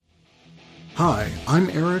Hi, I'm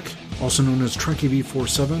Eric, also known as Trekkie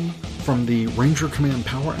V47, from the Ranger Command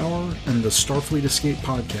Power Hour and the Starfleet Escape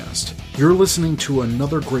podcast. You're listening to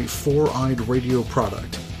another great Four-Eyed Radio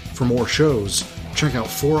product. For more shows, check out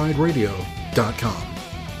foureyedradio.com.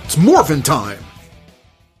 It's morphin' time!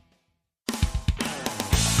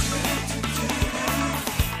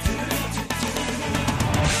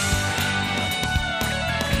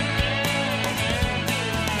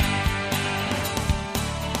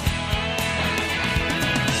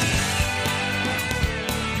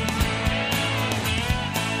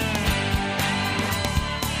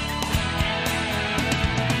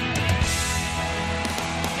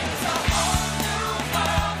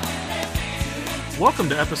 Welcome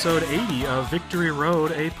to episode 80 of Victory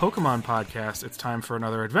Road, a Pokemon podcast. It's time for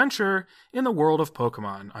another adventure in the world of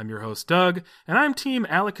Pokemon. I'm your host, Doug, and I'm Team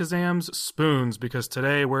Alakazam's Spoons, because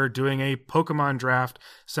today we're doing a Pokemon draft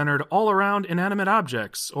centered all around inanimate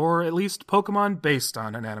objects, or at least Pokemon based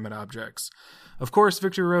on inanimate objects. Of course,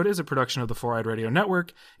 Victory Road is a production of the Four-Eyed Radio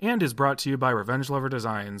Network and is brought to you by Revenge Lover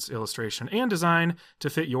Designs, illustration and design to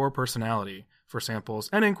fit your personality. For samples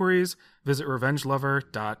and inquiries, visit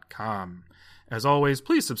revengelover.com. As always,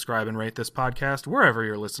 please subscribe and rate this podcast wherever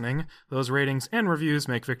you're listening. Those ratings and reviews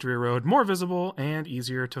make Victory Road more visible and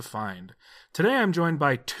easier to find. Today I'm joined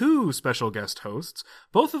by two special guest hosts,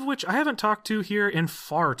 both of which I haven't talked to here in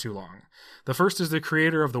far too long. The first is the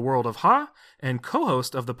creator of the World of Ha and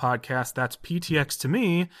co-host of the podcast That's PTX to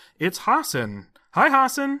Me. It's Hassan. Hi,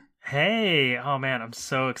 Hassan. Hey. Oh, man, I'm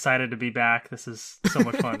so excited to be back. This is so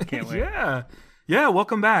much fun. Can't wait. Yeah,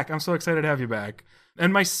 welcome back. I'm so excited to have you back.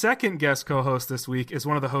 And my second guest co-host this week is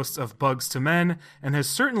one of the hosts of Bugs to Men and has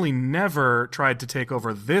certainly never tried to take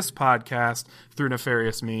over this podcast through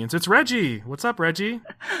nefarious means. It's Reggie. What's up, Reggie?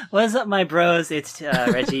 What's up, my bros? It's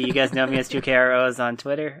Reggie. You guys know me as 2KROs on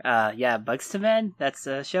Twitter. Yeah, Bugs to Men. That's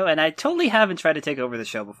the show. And I totally haven't tried to take over the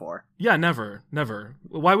show before. Yeah, never.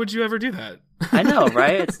 Why would you ever do that? I know,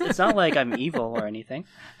 right? It's not like I'm evil or anything.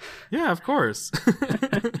 Yeah, of course.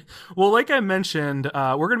 Well, like I mentioned,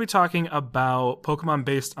 we're going to be talking about Pokemon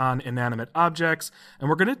based on inanimate objects, and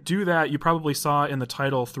we're going to do that, you probably saw in the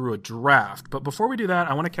title, through a draft. But before we do that,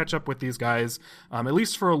 I want to catch up with these guys, at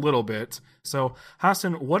least for a little bit. So,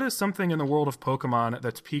 Hassan, what is something in the world of Pokemon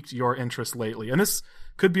that's piqued your interest lately? And this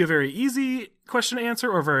could be a very easy question to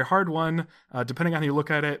answer or a very hard one, depending on how you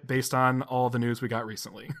look at it, based on all the news we got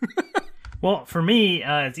recently. Well, for me,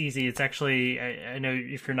 it's easy. It's actually, I know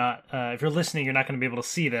if you're listening, you're not going to be able to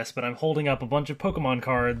see this, but I'm holding up a bunch of Pokemon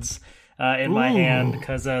cards in my hand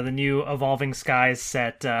because the new Evolving Skies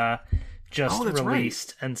set just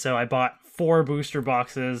released. Right. And so I bought 4 booster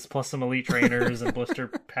boxes plus some Elite Trainers and blister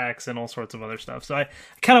packs and all sorts of other stuff. So I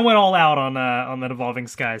kind of went all out on that Evolving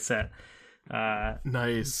Skies set.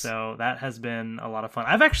 Nice. So that has been a lot of fun.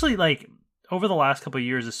 I've actually, over the last couple of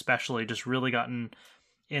years especially, just really gotten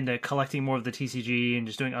into collecting more of the TCG and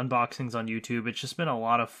just doing unboxings on YouTube. It's just been a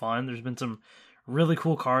lot of fun. There's been some really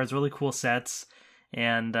cool cards, really cool sets,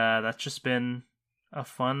 and that's just been a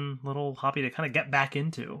fun little hobby to kind of get back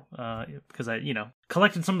into because I,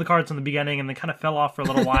 collected some of the cards in the beginning and then kind of fell off for a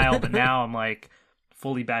little while, but now I'm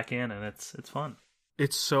fully back in and it's fun.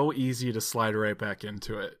 It's so easy to slide right back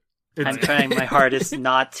into it. I'm trying my hardest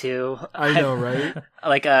not to. I know, right?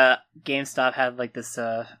 GameStop had this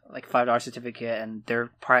 $5 certificate, and their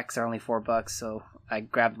packs are only $4, so I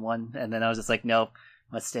grabbed one, and then I was just like, nope,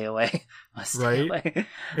 must stay away. Away.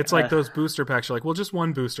 It's like those booster packs. You're like, well, just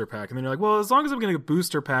one booster pack, and then you're like, well, as long as I'm getting a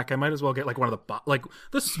booster pack, I might as well get one of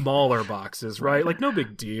the smaller boxes, right? No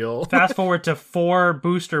big deal. Fast forward to 4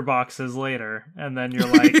 booster boxes later, and then you're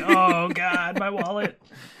like, oh god, my wallet.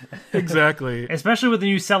 Exactly. Especially with the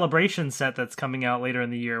new Celebration set that's coming out later in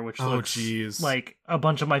the year, which looks like a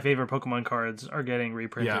bunch of my favorite Pokemon cards are getting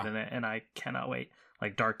reprinted in it, and I cannot wait.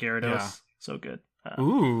 Like Dark Gyarados, so good.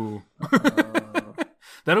 Ooh.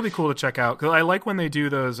 That'll be cool to check out, because I like when they do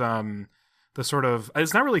those the sort of,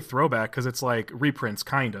 it's not really throwback because it's like reprints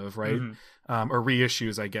kind of, right? Mm-hmm. Or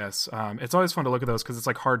reissues, I guess. It's always fun to look at those because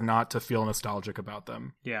it's hard not to feel nostalgic about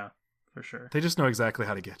them. Yeah, for sure. They just know exactly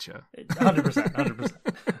how to get you.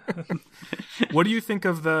 100%. What do you think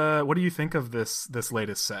of this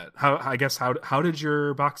latest set? How did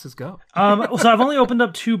your boxes go? So I've only opened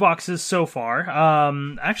up 2 boxes so far.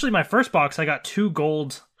 Actually, my first box I got 2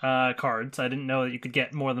 gold cards. I didn't know that you could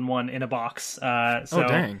get more than one in a box.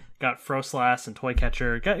 Dang. Got Froslass and Toy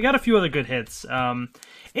Catcher. Got a few other good hits.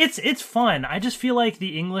 It's fun. I just feel like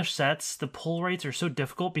the English sets, the pull rates are so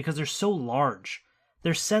difficult because they're so large.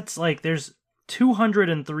 There's sets there's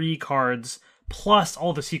 203 cards plus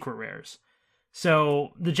all the secret rares.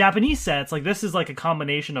 So the Japanese sets, this is a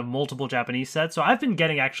combination of multiple Japanese sets. So I've been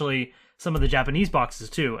getting actually some of the Japanese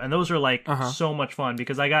boxes too, and those are like so much fun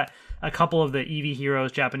because I got a couple of the Eevee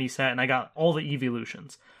Heroes Japanese set, and I got all the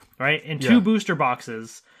Eeveelutions, right? In 2 booster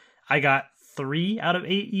boxes, I got 3 out of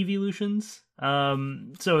 8 Eeveelutions.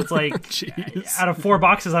 So it's like out of 4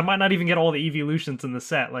 boxes, I might not even get all the Eeveelutions in the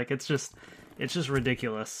set. Like it's just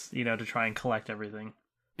ridiculous, to try and collect everything.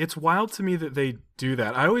 It's wild to me that they do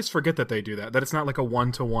that. I always forget that they do that. That it's not like a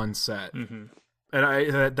 1-to-1 set. Mm-hmm.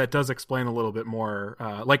 And that does explain a little bit more.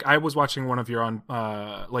 Like I was watching one of your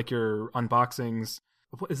your unboxings.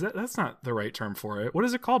 What is that? That's not the right term for it. What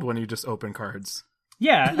is it called when you just open cards?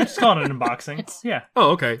 Yeah, I just call it an unboxing. Yeah.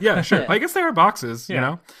 Oh, okay. Yeah, sure. I guess they are boxes, you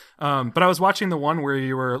know. But I was watching the one where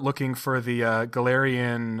you were looking for the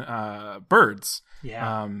Galarian birds.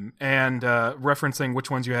 Yeah. And referencing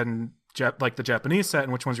which ones you had in the Japanese set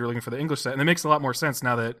and which ones you were looking for the English set. And it makes a lot more sense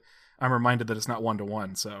now that I'm reminded that it's not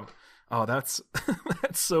 1-to-1. So, that's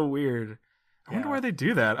so weird. I wonder why they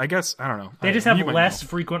do that. I guess, I don't know. They just have less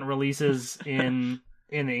frequent releases in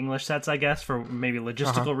the English sets, I guess, for maybe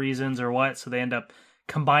logistical reasons or what. So they end up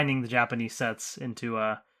combining the Japanese sets into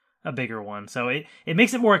a bigger one. So it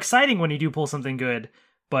makes it more exciting when you do pull something good,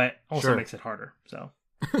 but also makes it harder. So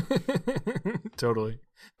totally.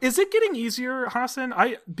 Is it getting easier, Hassan?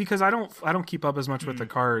 Because I don't keep up as much with the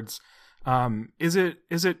cards. Is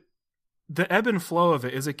it the ebb and flow of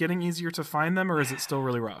it? Is it getting easier to find them, or is it still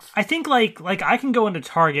really rough? I think like I can go into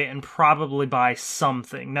Target and probably buy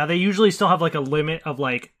something. Now they usually still have like a limit of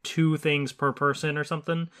like 2 things per person or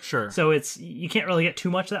something. Sure. So you can't really get too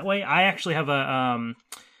much that way. I actually have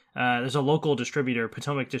there's a local distributor,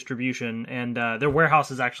 Potomac Distribution, and their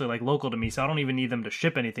warehouse is actually like local to me, so I don't even need them to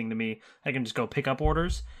ship anything to me. I can just go pick up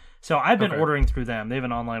orders. So I've been ordering through them. They have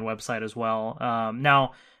an online website as well.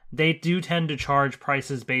 Now they do tend to charge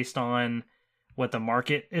prices based on what the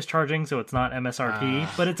market is charging, so it's not MSRP,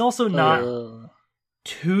 but it's also not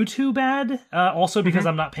too bad. Also because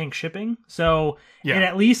I'm not paying shipping. So and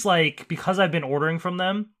at least like because I've been ordering from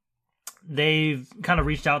them, they've kind of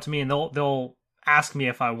reached out to me and they'll ask me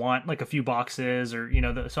if I want like a few boxes or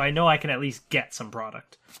so I know I can at least get some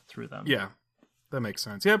product through them. Yeah. That makes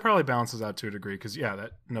sense. Yeah, it probably balances out to a degree because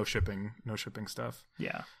that no shipping stuff.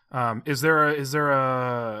 Yeah. Is there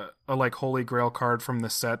a like Holy Grail card from the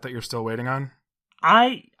set that you're still waiting on?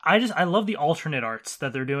 I love the alternate arts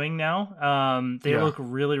that they're doing now. They look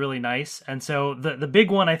really, really nice. And so the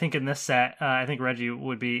big one I think in this set, I think Reggie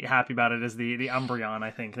would be happy about it, is the Umbreon.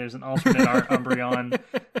 I think there's an alternate art Umbreon.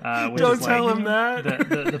 Which Don't is tell like him that.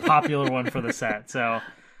 the popular one for the set. So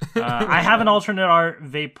I have an alternate art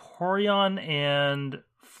Vaporeon and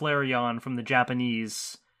Flareon from the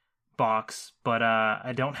Japanese box, but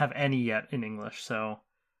I don't have any yet in English, so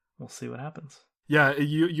we'll see what happens. Yeah,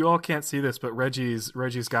 you all can't see this, but Reggie's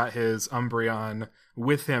got his Umbreon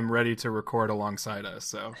with him ready to record alongside us.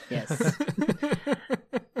 So yes,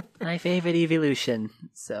 my favorite evolution.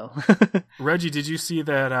 So Reggie, did you see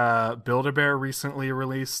that Build-A-Bear recently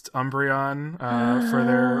released Umbreon for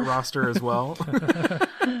their roster as well?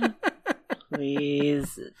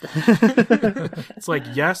 Please. It's like,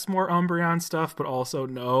 yes, more Umbreon stuff, but also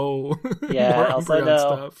no. Yeah, more also Umbreon no.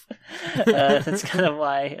 stuff. That's kind of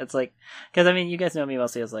why it's like, because I mean, you guys know me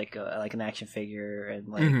mostly as like an action figure and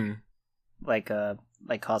like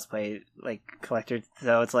like cosplay like collector.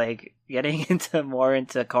 So it's like getting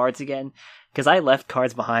into cards again. Because I left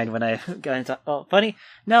cards behind when I got into. Oh, funny.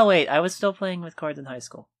 No, wait, I was still playing with cards in high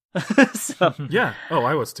school. So yeah. Oh,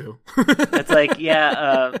 I was too. It's like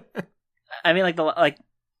I mean, like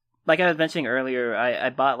I was mentioning earlier, I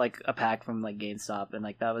bought like a pack from like GameStop, and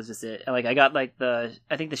like that was just it. And like I got like the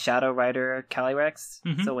Shadow Rider Calyrex.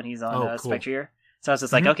 Mm-hmm. So when he's on cool. Spectrier, so I was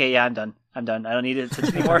just like, okay, yeah, I'm done. I don't need it to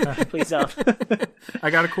touch anymore. Please don't. I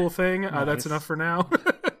got a cool thing. Nice. That's enough for now.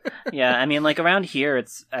 Yeah, I mean, like around here,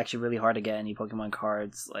 it's actually really hard to get any Pokemon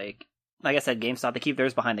cards. Like I said, GameStop, they keep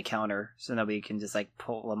theirs behind the counter, so nobody can just like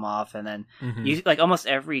pull them off. And then you like almost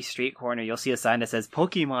every street corner, you'll see a sign that says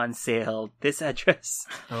 "Pokemon sale, this address."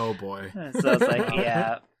 Oh boy! So it's like,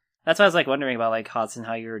 yeah, that's why I was like wondering about like Hodson,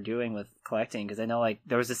 how you were doing with collecting, because I know like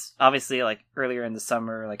there was this obviously like earlier in the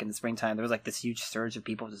summer, like in the springtime, there was like this huge surge of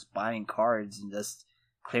people just buying cards and just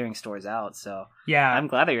clearing stores out. So yeah, I'm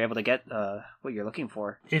glad that you're able to get what you're looking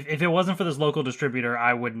for. If it wasn't for this local distributor,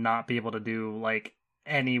 I would not be able to do like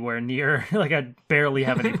anywhere near, like I barely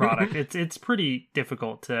have any product. It's pretty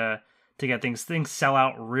difficult to get things sell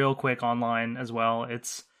out real quick online as well.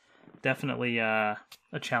 It's definitely a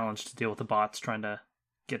challenge to deal with the bots trying to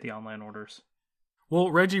get the online orders. Well,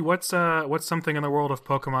 Reggie, what's something in the world of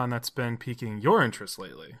Pokemon that's been piquing your interest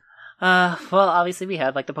lately? Well, obviously we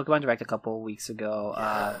had like the Pokemon Direct a couple weeks ago,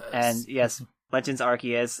 and yes, Legends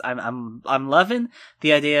Arceus. I'm loving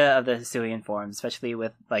the idea of the Hisuian form, especially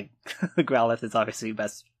with like Growlithe is obviously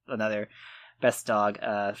another best dog.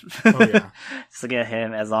 Oh yeah, just looking at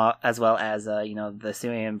him as well as the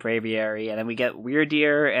Hisuian Braviary, and then we get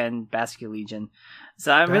Weirdeer and Basculegion.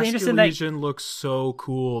 So I'm really interested in that. Basculegion looks so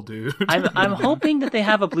cool, dude. I'm hoping that they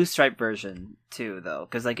have a blue stripe version too, though,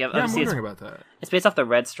 because like I'm wondering about that. It's based off the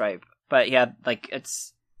red stripe, but yeah, like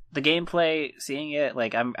it's the gameplay. Seeing it,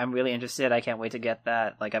 like I'm really interested. I can't wait to get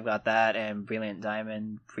that. Like I've got that and Brilliant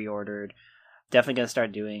Diamond pre-ordered. Definitely gonna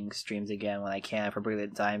start doing streams again when I can for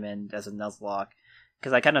Brilliant Diamond as a Nuzlocke,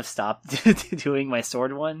 because I kind of stopped doing my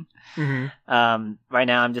sword one. Mm-hmm. Right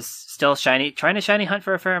now I'm just still trying to shiny hunt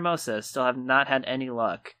for a Pheromosa. Still have not had any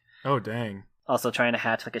luck. Oh dang. Also trying to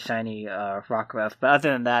hatch like a shiny Rockruff, but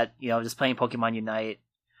other than that, just playing Pokemon Unite.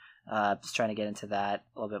 Just trying to get into that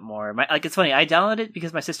a little bit more. It's funny, I downloaded it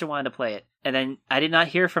because my sister wanted to play it, and then I did not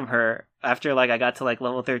hear from her after like I got to like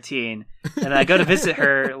level 13, and I go to visit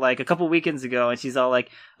her like a couple weekends ago, and she's all like,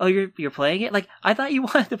 "Oh, you're playing it? Like I thought you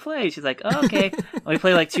wanted to play." She's like, "Oh, okay." We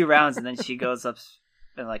play like 2 rounds, and then she goes up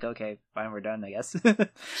and like, "Okay, fine, we're done, I guess."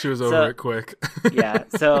 She was over it quick. Yeah.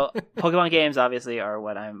 So Pokemon games obviously are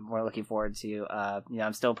what I'm more looking forward to.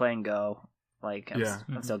 I'm still playing Go. Like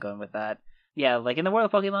I'm still going with that. Yeah, like in the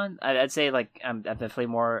world of Pokemon, I'd say like I'm definitely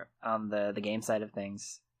more on the game side of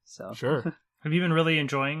things. So sure. Have you been really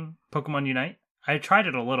enjoying Pokemon Unite? I tried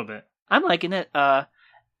it a little bit. I'm liking it.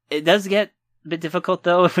 It does get a bit difficult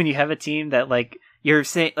though when you have a team that like you're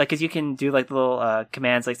saying like, because you can do like the little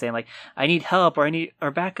commands like saying like I need help or I need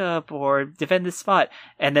or backup or defend this spot,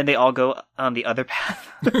 and then they all go on the other path.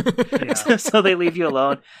 so they leave you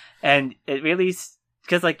alone, and it really.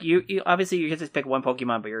 Because, like, you obviously you get to pick one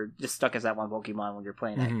Pokemon, but you're just stuck as that one Pokemon when you're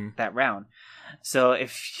playing that round. So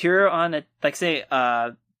if you're on a, like, say,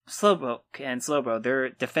 Slowpoke and Slowbro, they're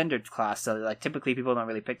Defender class. So, like, typically people don't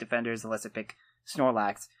really pick Defenders unless they pick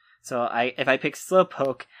Snorlax. So if I pick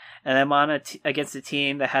Slowpoke and I'm on against a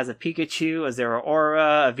team that has a Pikachu, a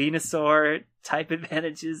Zeraora, a Venusaur, type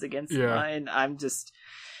advantages against mine, I'm just...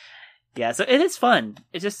 Yeah, so it is fun.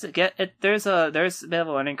 It just there's a bit of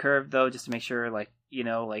a learning curve though, just to make sure like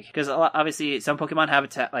because obviously some Pokemon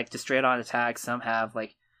have like just straight on attacks, some have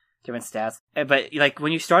like different stats. But like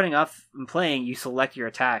when you're starting off and playing, you select your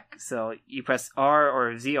attack, so you press R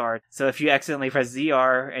or ZR. So if you accidentally press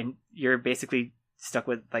ZR and you're basically stuck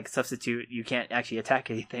with like substitute, you can't actually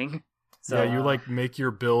attack anything. So yeah, you like make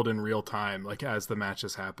your build in real time, like as the match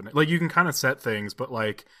is happening. Like you can kind of set things, but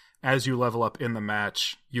like as you level up in the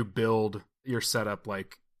match, you build your setup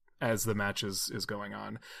like as the match is going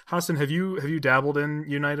on. Hassan, have you dabbled in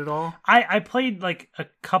Unite at all? I played like a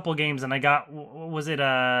couple games and I got, was it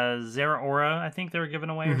Zeraora I think they were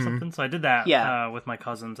giving away or something? So I did that with my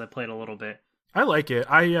cousins. I played a little bit. I like it.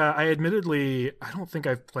 I admittedly, I don't think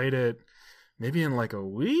I've played it maybe in like a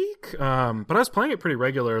week, but I was playing it pretty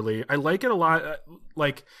regularly. I like it a lot.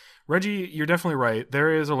 Like, Reggie, you're definitely right.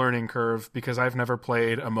 There is a learning curve because I've never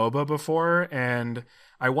played a MOBA before, and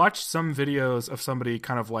I watched some videos of somebody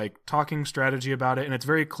kind of like talking strategy about it, and it's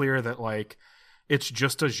very clear that like it's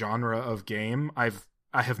just a genre of game I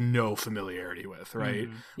have no familiarity with, right?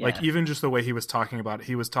 Yeah. Like even just the way he was talking about it,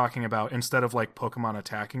 he was talking about instead of like Pokemon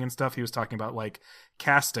attacking and stuff, he was talking about like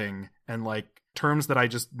casting and like terms that I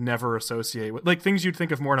just never associate with, like things you'd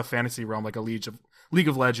think of more in a fantasy realm, like a League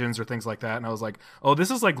of Legends or things like that. And I was like, oh,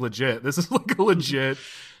 this is like legit. This is like a legit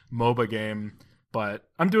MOBA game. But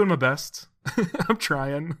I'm doing my best. I'm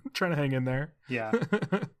trying to hang in there. Yeah.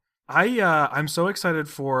 I'm so excited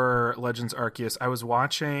for Legends Arceus. I was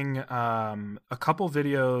watching a couple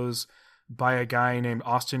videos by a guy named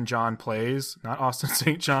Austin John Plays, not Austin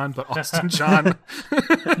St. John, but Austin John.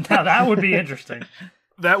 Now that would be interesting.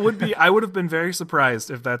 That would be. I would have been very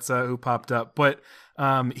surprised if that's who popped up. But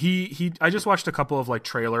I just watched a couple of like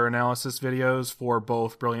trailer analysis videos for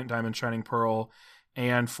both Brilliant Diamond, Shining Pearl,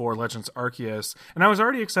 and for Legends Arceus, and I was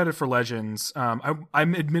already excited for Legends. I'm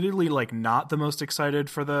admittedly like not the most excited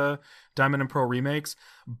for the Diamond and Pearl remakes,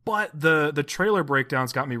 but the trailer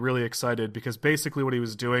breakdowns got me really excited because basically what he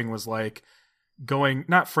was doing was like going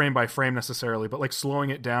not frame by frame necessarily, but like slowing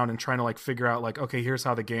it down and trying to like figure out like, okay, here's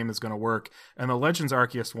how the game is going to work. And the Legends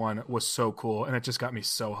Arceus one was so cool, and it just got me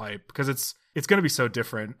so hyped because it's going to be so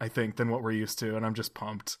different, I think, than what we're used to, and I'm just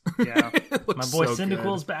pumped. Yeah. My boy so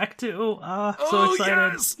Cyndaquil's back too. So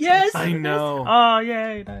excited. Yes! I know. Oh,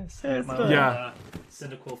 yay, nice. Yeah.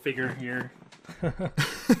 Cyndaquil figure here.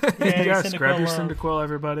 Yes, grab your Cyndaquil,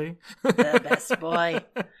 everybody. The best boy.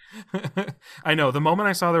 I know. The moment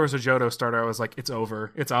I saw there was a Johto starter, I was like, it's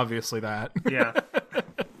over. It's obviously that. Yeah.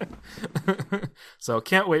 So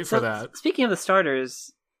can't wait for that. Speaking of the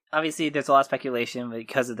starters, obviously there's a lot of speculation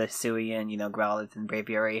because of the Hisuian, Growlithe and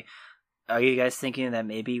Braviary. Are you guys thinking that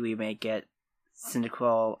maybe we may get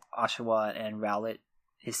Cyndaquil, Oshawott, and Rowlet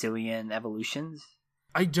Hisuian evolutions?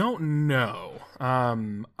 I don't know.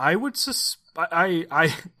 I would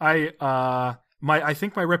I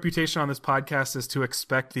think my reputation on this podcast is to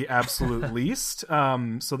expect the absolute least,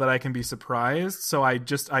 so that I can be surprised. So I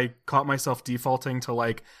caught myself defaulting to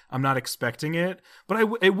like, I'm not expecting it, but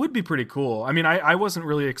it would be pretty cool. I mean, I wasn't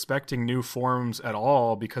really expecting new forms at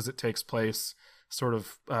all because it takes place sort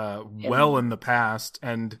of well in the past,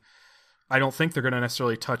 and I don't think they're going to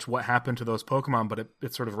necessarily touch what happened to those Pokemon, but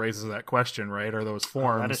it sort of raises that question, right? Are those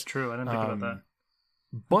forms? That is true. I didn't think about that.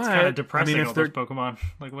 But it's kind of depressing, if all they're those Pokemon.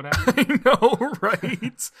 Like, what happened? I know,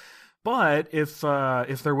 right? But if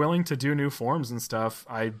they're willing to do new forms and stuff,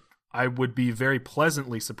 I would be very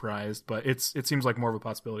pleasantly surprised. But it seems like more of a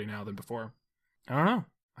possibility now than before. I don't know.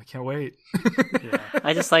 I can't wait. Yeah.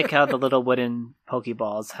 I just like how the little wooden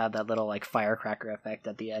Pokeballs have that little like firecracker effect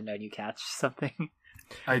at the end when you catch something.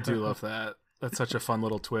 I do love that. That's such a fun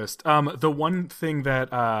little twist. The one thing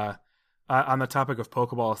that on the topic of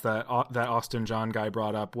Pokeballs that Austin John guy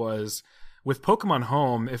brought up was with Pokemon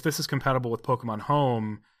Home. If this is compatible with Pokemon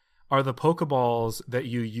Home, are the Pokeballs that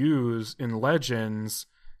you use in Legends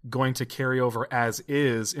going to carry over as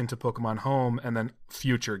is into Pokemon Home and then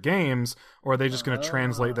future games, or are they just going to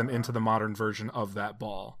translate them into the modern version of that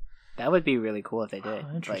ball? That would be really cool if they did.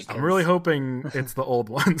 I'm really hoping it's the old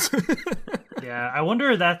ones. Yeah, I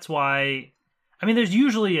wonder that's why. I mean, there's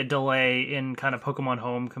usually a delay in kind of Pokemon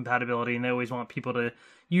Home compatibility, and they always want people to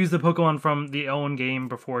use the Pokemon from the own game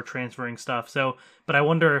before transferring stuff. So, but I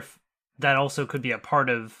wonder if that also could be a part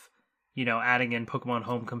of, adding in Pokemon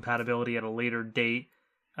Home compatibility at a later date,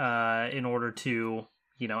 in order to,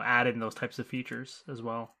 add in those types of features as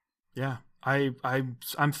well. Yeah,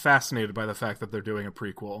 I'm fascinated by the fact that they're doing a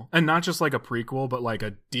prequel, and not just like a prequel, but like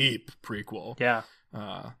a deep prequel. Yeah.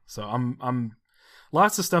 So I'm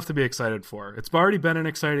lots of stuff to be excited for. It's already been an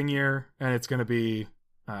exciting year, and it's going to be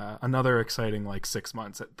another exciting 6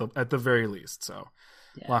 months at the very least. So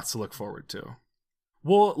lots to look forward to.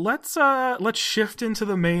 Well, let's shift into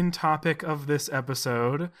the main topic of this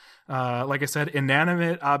episode. Like I said,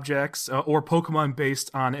 inanimate objects, or Pokemon based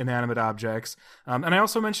on inanimate objects. And I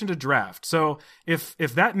also mentioned a draft. So if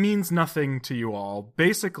that means nothing to you all,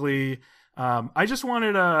 basically, I just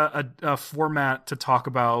wanted a format to talk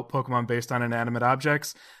about Pokemon based on inanimate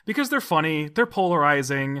objects because they're funny, they're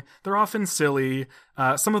polarizing, they're often silly.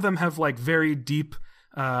 Some of them have very deep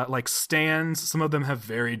stands. Some of them have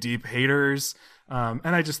very deep haters.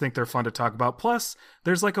 And I just think they're fun to talk about. Plus,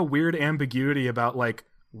 there's a weird ambiguity about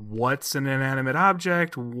what's an inanimate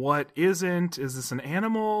object, what isn't. Is this an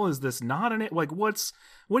animal? Is this not an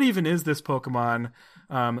what even is this Pokemon?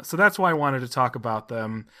 So that's why I wanted to talk about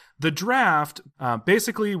them. The draft,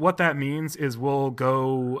 basically what that means is we'll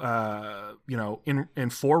go, in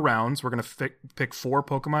 4 rounds. We're going to pick 4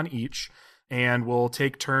 Pokemon each, and we'll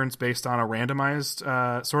take turns based on a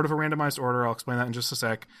randomized, sort of a randomized order. I'll explain that in just a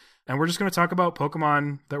sec. And we're just going to talk about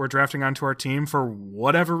Pokemon that we're drafting onto our team for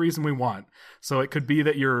whatever reason we want. So it could be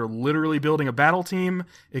that you're literally building a battle team.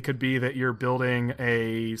 It could be that you're building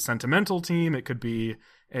a sentimental team. It could be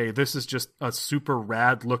this is just a super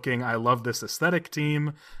rad looking, I love this aesthetic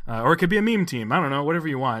team. Or it could be a meme team. I don't know, whatever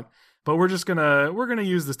you want. But we're going to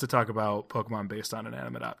use this to talk about Pokemon based on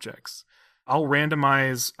inanimate objects. I'll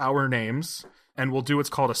randomize our names, and we'll do what's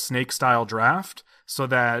called a snake style draft, so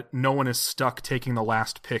that no one is stuck taking the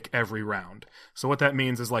last pick every round. So what that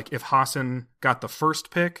means is if Hassan got the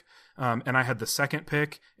first pick, and I had the second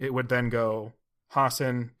pick, it would then go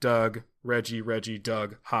Hassan, Doug, Reggie,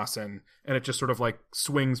 Doug, Hassan, and it just sort of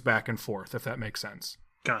swings back and forth, if that makes sense.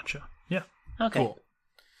 Gotcha. Yeah. Okay. Cool.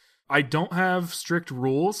 I don't have strict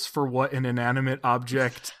rules for what an inanimate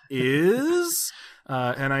object is.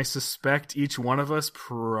 And I suspect each one of us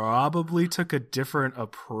probably took a different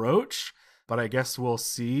approach, but I guess we'll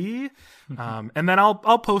see. And then I'll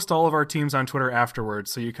post all of our teams on Twitter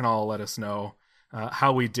afterwards, so you can all let us know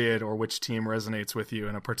how we did or which team resonates with you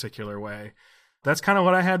in a particular way. That's kind of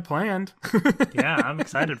what I had planned. Yeah, I'm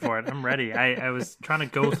excited for it. I'm ready. I was trying to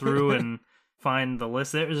go through and find the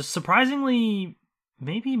list. There was surprisingly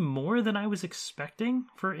maybe more than I was expecting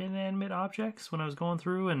for inanimate objects when I was going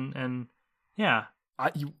through, and yeah.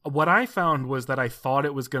 What I found was that I thought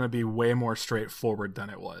it was going to be way more straightforward than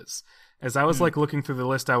it was. As I was looking through the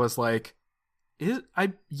list, I was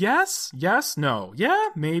yes, no, yeah,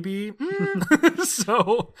 maybe.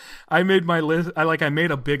 So I made my list. I made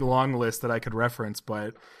a big long list that I could reference,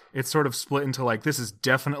 but it's sort of split into this is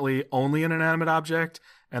definitely only an inanimate object,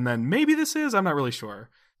 and then maybe this is. I'm not really sure.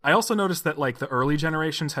 I also noticed that like the early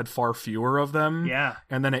generations had far fewer of them. Yeah.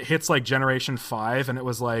 And then it hits like generation 5 and it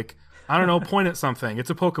was like, I don't know, point at something. It's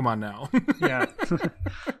a Pokemon now. Yeah.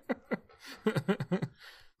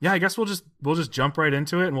 Yeah, I guess we'll just jump right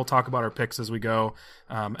into it and we'll talk about our picks as we go.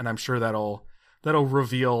 And I'm sure that'll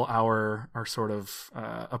reveal our sort of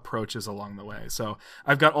approaches along the way. So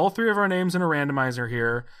I've got all 3 of our names in a randomizer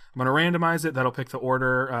here. I'm going to randomize it. That'll pick the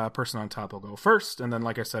order. Person on top will go first. And then,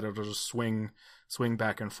 like I said, it'll just swing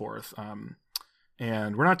back and forth.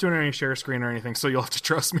 And we're not doing any share screen or anything, so you'll have to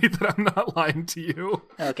trust me that I'm not lying to you.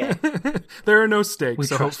 Okay. There are no stakes, We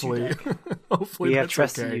so trust hopefully, We have that's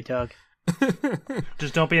trust okay. in you, Doug.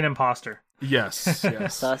 Just don't be an imposter. Yes.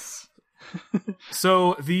 Sus.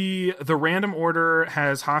 So the random order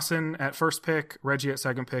has Hassan at first pick, Reggie at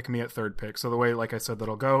second pick, me at third pick. So the way, like I said,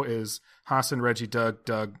 that'll go is Hassan, Reggie,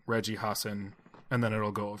 Doug, Reggie, Hassan, and then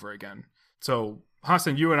it'll go over again. So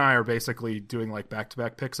Hassan, you and I are basically doing like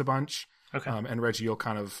back-to-back picks a bunch. Okay. And Reggie, you'll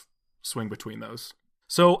kind of swing between those.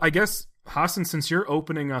 So I guess, Hassan, since you're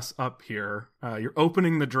opening us up here, you're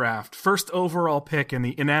opening the draft, first overall pick in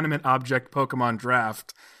the inanimate object Pokemon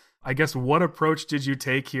draft. I guess what approach did you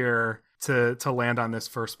take here to land on this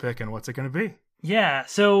first pick, and what's it going to be? Yeah,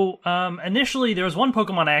 so initially there was one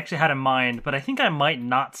Pokemon I actually had in mind, but I think I might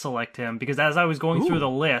not select him because as I was going through the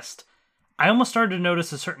list, I almost started to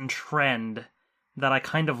notice a certain trend that I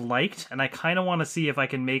kind of liked, and I kind of want to see if I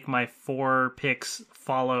can make my 4 picks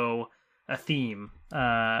follow a theme,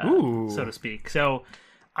 so to speak. So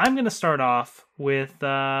I'm going to start off with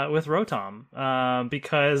Rotom,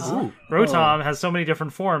 because Rotom has so many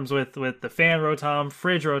different forms with the Fan Rotom,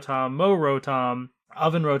 Fridge Rotom, Mo Rotom,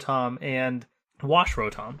 Oven Rotom, and Wash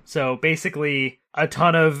Rotom. So basically a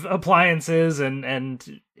ton of appliances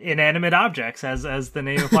and inanimate objects, as the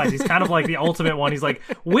name implies. He's kind of like the ultimate one. He's like,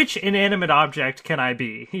 which inanimate object can I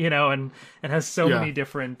be? And has so many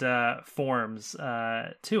different forms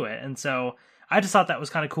to it. And so I just thought that was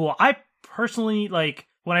kind of cool. I personally, like,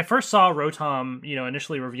 when I first saw Rotom,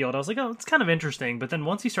 initially revealed, I was like, oh, it's kind of interesting. But then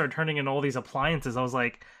once he started turning into all these appliances, I was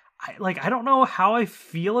like, I don't know how I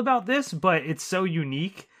feel about this, but it's so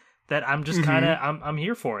unique that I'm just kind of, I'm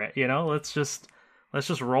here for it. Let's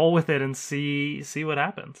just roll with it and see what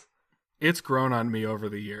happens. It's grown on me over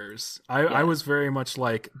the years. I was very much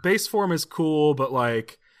like, base form is cool, but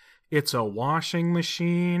like, it's a washing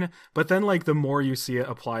machine. But then like the more you see it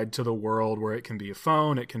applied to the world where it can be a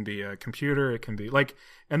phone, it can be a computer, it can be like,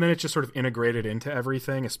 and then it's just sort of integrated into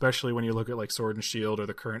everything, especially when you look at like Sword and Shield or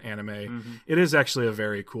the current anime. It is actually a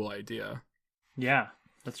very cool idea. Yeah,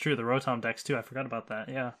 that's true. The Rotom decks too. I forgot about that.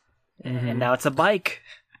 Yeah. And now it's a bike.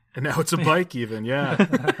 And now it's a bike even, yeah.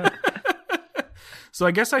 So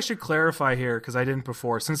I guess I should clarify here, because I didn't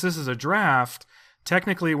before. Since this is a draft,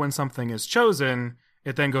 technically when something is chosen,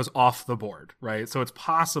 it then goes off the board, right? So it's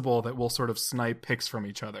possible that we'll sort of snipe picks from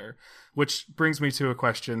each other. Which brings me to a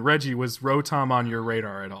question. Reggie, was Rotom on your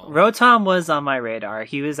radar at all? Rotom was on my radar.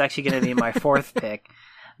 He was actually going to be my 4th pick.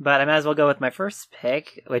 But I might as well go with my first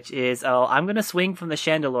pick, which is, I'm going to swing from the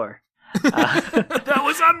Chandelure. That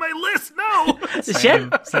was on my list. No. Same.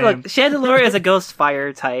 Look, Chandelure is a ghost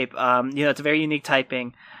fire type. It's a very unique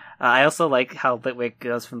typing. I also like how Litwick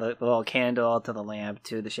goes from the little candle to the lamp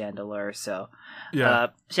to the Chandelure. So,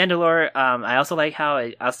 Chandelure. I also like how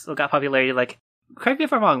it also got popularity. Like, correct me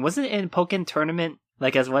if I'm wrong. Wasn't it in Pokken Tournament?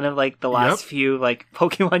 Like, as one of like the last few like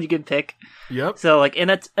Pokemon you can pick. Yep. So, like in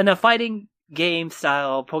a fighting game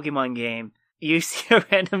style Pokemon game, you see a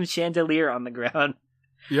random Chandelier on the ground.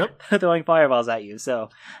 Yep. Throwing fireballs at you. So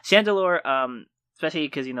Chandelure, especially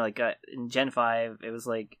because in Gen 5, it was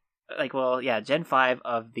Gen 5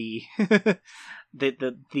 of the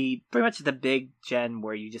the pretty much the big gen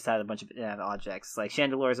where you just had a bunch of objects. Like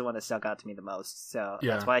Chandelure is the one that stuck out to me the most. So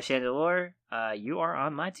that's why Chandelure, you are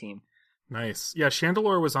on my team. Nice. Yeah,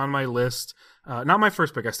 Chandelure was on my list. Not my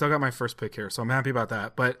first pick. I still got my first pick here, so I'm happy about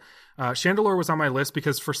that. But Chandelure was on my list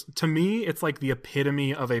because to me, it's like the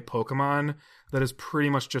epitome of a Pokemon that is pretty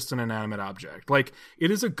much just an inanimate object. Like, it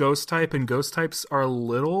is a ghost type, and ghost types are a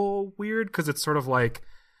little weird because it's sort of like,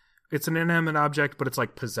 it's an inanimate object, but it's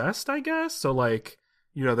like possessed, I guess. So like,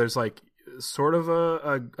 there's like sort of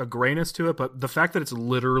a grayness to it, but the fact that it's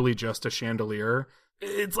literally just a chandelier,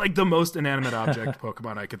 it's like the most inanimate object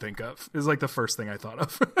Pokemon I could think of. Is like the first thing I thought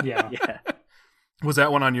of. Yeah. Was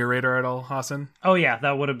that one on your radar at all, Hassan? Oh yeah,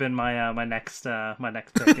 that would have been my my next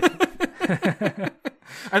pick.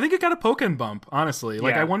 I think it got a Pokken bump, honestly.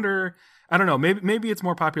 Like, I wonder, I don't know, maybe it's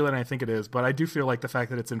more popular than I think it is, but I do feel like the fact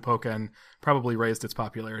that it's in Pokken probably raised its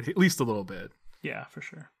popularity at least a little bit. Yeah, for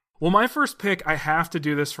sure. Well, my first pick, I have to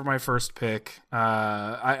do this for my first pick.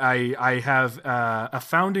 I have a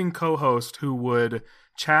founding co-host who would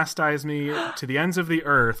chastise me to the ends of the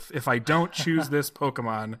earth if I don't choose this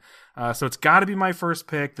Pokemon. So it's got to be my first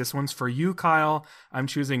pick. This one's for you, Kyle. I'm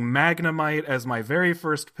choosing Magnemite as my very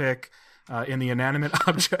first pick in the Inanimate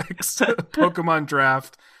Objects Pokemon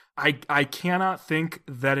draft. I cannot think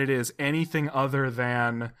that it is anything other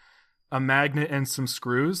than a magnet and some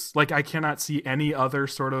screws. Like, I cannot see any other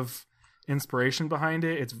sort of inspiration behind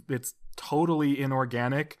it. It's totally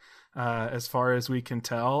inorganic as far as we can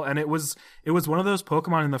tell. And it was one of those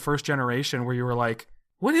Pokemon in the first generation where you were like,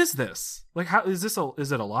 what is this? Like, how is this?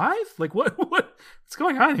 Is it alive? Like, what's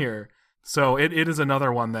going on here? So it is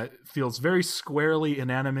another one that feels very squarely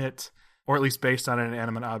inanimate, or at least based on an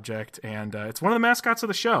inanimate object. And it's one of the mascots of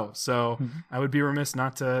the show. So I would be remiss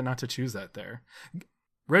not to choose that there.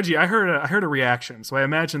 Reggie, I heard a reaction, so I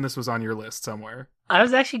imagine this was on your list somewhere. I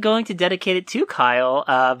was actually going to dedicate it to Kyle,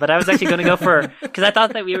 but I was actually going to go for, because I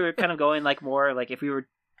thought that we were kind of going like more like if we were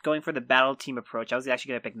going for the battle team approach, I was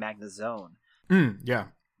actually going to pick Magnezone. Yeah.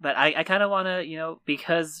 But I kind of want to,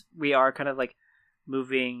 because we are kind of like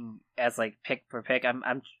moving as like pick per pick,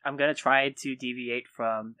 I'm going to try to deviate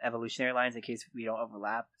from evolutionary lines in case we don't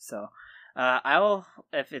overlap. So I will,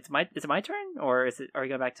 if is it my turn, or are we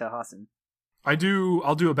going back to Hassan? I'll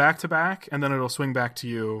do a back-to-back, and then it'll swing back to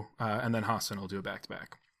you, and then Hassan will do a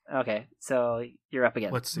back-to-back. Okay, so you're up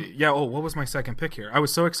again. Let's see. Yeah, what was my second pick here? I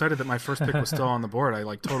was so excited that my first pick was still on the board. I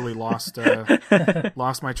totally lost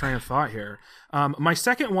my train of thought here. My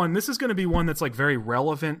second one, this is going to be one that's very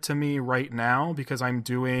relevant to me right now because I'm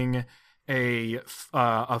doing a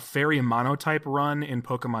fairy monotype run in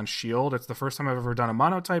Pokemon Shield. It's the first time I've ever done a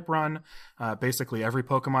monotype run. Basically, every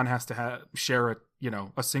Pokemon has to share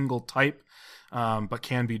a single type, but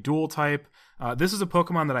can be dual type. This is a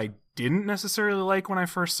Pokemon that I didn't necessarily like when I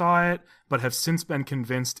first saw it, but have since been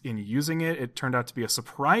convinced in using it. It turned out to be a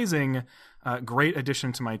surprising, great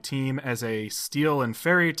addition to my team as a Steel and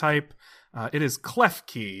Fairy type. It is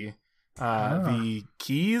Klefki, the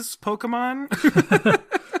Keys Pokemon.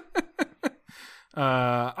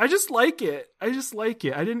 I just like it. I I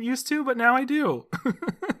didn't used to, but now I do.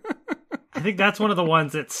 I think that's one of the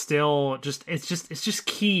ones that's still it's just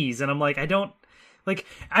keys, and I'm like, I know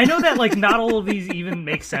that not all of these even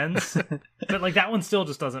make sense, but that one still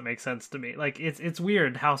just doesn't make sense to me. It's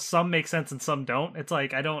weird how some make sense and some don't. It's I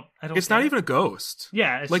don't. It's not even a ghost.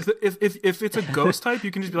 Yeah, it's if it's a ghost type,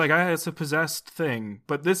 you can just be like, it's a possessed thing,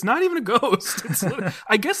 but it's not even a ghost. It's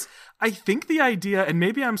I think the idea, and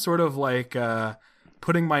maybe I'm sort of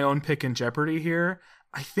putting my own pick in jeopardy here.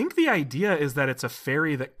 I think the idea is that it's a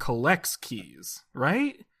fairy that collects keys,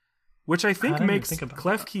 right? Which I think makes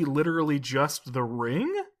Klefki literally just the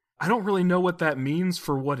ring. I don't really know what that means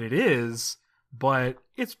for what it is, but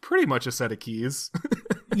it's pretty much a set of keys.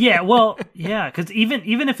 Yeah, well, yeah, because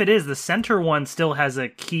even if it is, the center one still has a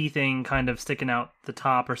key thing kind of sticking out the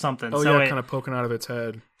top or something. Oh, so yeah, kind of poking out of its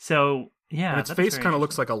head. So, yeah. And its face kind of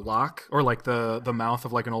looks like a lock, or the mouth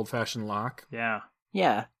of an old-fashioned lock. Yeah.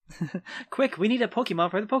 Yeah. Quick, we need a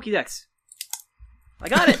Pokemon for the Pokédex. I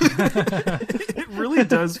got it. It really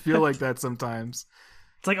does feel like that sometimes.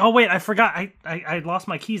 It's oh wait, I forgot. I lost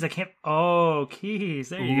my keys. I can't. Oh, keys.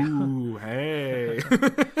 There you go. Ooh, hey.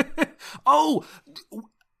 Oh,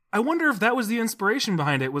 I wonder if that was the inspiration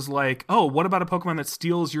behind it. It was what about a Pokemon that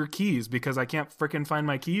steals your keys because I can't frickin' find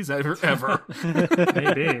my keys ever.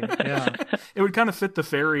 Maybe. Yeah. It would kind of fit the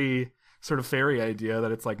fairy idea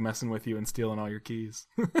that it's messing with you and stealing all your keys.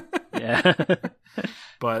 Yeah.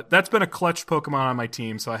 But that's been a clutch Pokemon on my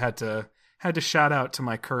team, so I had to shout out to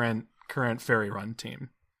my current fairy run team.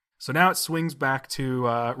 So now it swings back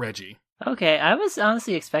to Reggie. Okay, I was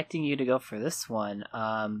honestly expecting you to go for this one.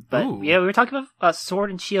 But Ooh. Yeah, we were talking about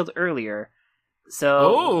Sword and Shield earlier.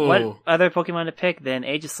 So what other Pokemon to pick than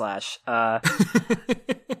Aegislash?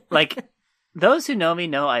 Those who know me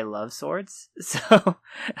know I love swords, so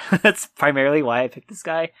that's primarily why I picked this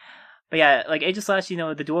guy. But yeah,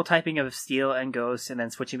 Aegislash, the dual typing of Steel and Ghost, and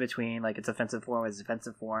then switching between its offensive form with its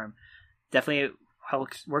defensive form, definitely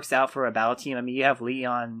works out for a battle team. I mean, you have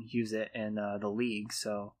Leon use it in the league,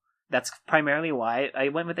 so that's primarily why I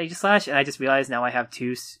went with Aegislash, and I just realized now I have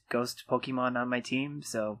 2 Ghost Pokemon on my team,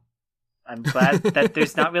 so I'm glad that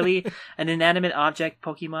there's not really an inanimate object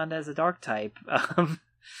Pokemon that is a Dark type.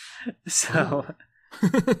 So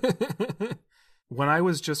when I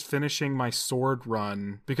was just finishing my Sword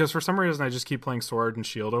run, because for some reason I just keep playing Sword and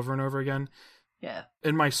Shield over and over again. Yeah.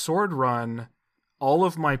 In my Sword run, all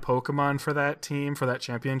of my Pokemon for that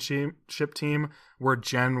championship team, were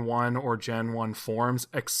Gen 1 or Gen 1 forms,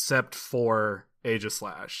 except for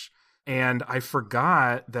Aegislash. and I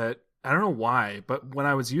forgot that, I don't know why, but when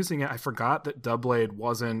I was using it, I forgot that Doublade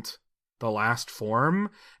wasn't the last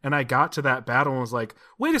form, and I got to that battle and was like,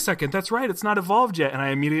 wait a second, that's right, it's not evolved yet, and I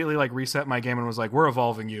immediately like reset my game and was like, we're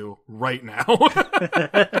evolving you right now.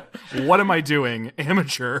 What am I doing,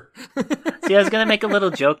 amateur? See, I was gonna make a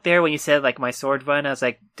little joke there when you said like my sword run. I was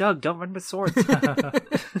like, Doug, don't run with swords.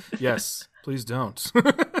 Yes, please don't.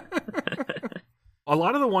 A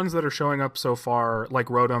lot of the ones that are showing up so far, like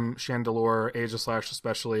Rotom, Chandelure, Aegislash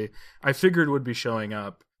especially, I figured would be showing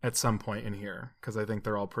up at some point in here, because I think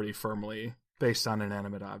they're all pretty firmly based on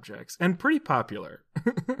inanimate objects, and pretty popular.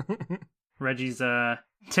 Reggie's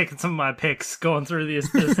taking some of my picks, going through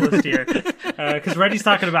this list here, because Reggie's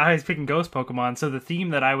talking about how he's picking ghost Pokemon. So the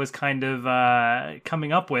theme that I was kind of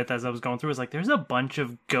coming up with as I was going through was like, there's a bunch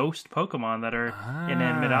of ghost Pokemon that are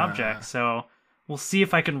inanimate objects. So we'll see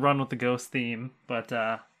if I can run with the ghost theme, but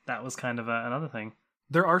that was kind of another thing.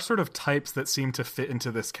 There are sort of types that seem to fit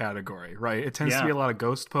into this category, right? It tends to be a lot of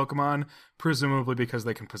ghost Pokemon, presumably because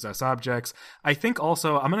they can possess objects. I think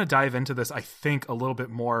also, I'm going to dive into this, I think, a little bit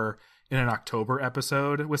more in an October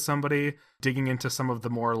episode with somebody, digging into some of the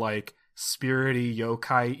more like spirity,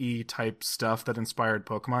 yokai-y type stuff that inspired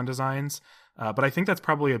Pokemon designs. But I think that's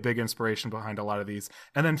probably a big inspiration behind a lot of these.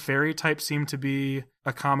 And then fairy types seem to be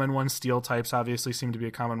a common one. Steel types obviously seem to be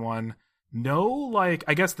a common one. No, like,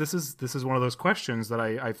 I guess this is one of those questions that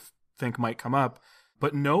I think might come up,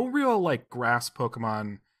 but no real like grass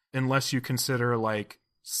Pokemon unless you consider like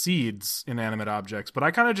seeds inanimate objects. But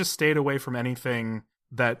I kind of just stayed away from anything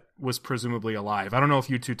that was presumably alive. I don't know if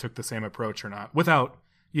you two took the same approach or not, without,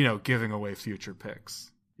 giving away future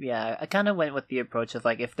picks. Yeah, I kind of went with the approach of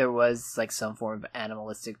like if there was like some form of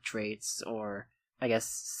animalistic traits or I guess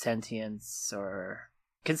sentience or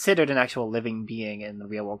considered an actual living being in the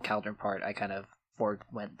real world counterpart, I kind of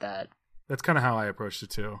went that. That's kind of how I approached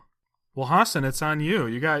it too. Well, Hassan, it's on you.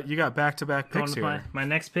 You got back-to-back picks here. My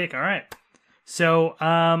next pick. All right. So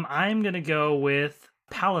I'm gonna go with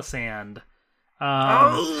Palisand.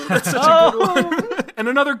 That's such a good one. And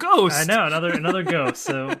another ghost. I know, another ghost.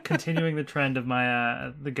 So continuing the trend of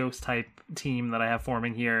my the ghost type team that I have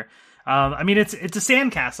forming here. I mean, it's a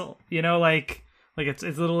sandcastle. Like it's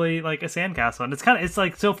literally like a sandcastle, and it's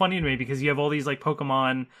like so funny to me because you have all these like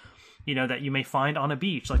Pokemon, that you may find on a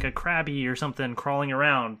beach, like a Krabby or something crawling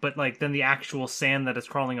around, but like then the actual sand that it's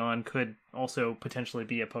crawling on could also potentially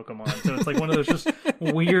be a Pokemon. So it's like one of those just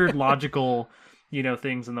weird logical,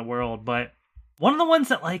 things in the world. But one of the ones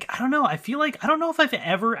that like I don't know, I feel like I don't know if I've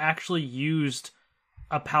ever actually used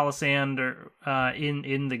a Palisand or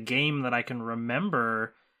in the game that I can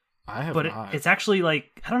remember. I have, but not. It's actually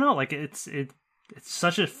like I don't know, like it's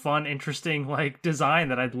such a fun, interesting like design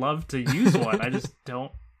that I'd love to use one. I just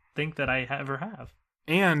don't think that I ever have.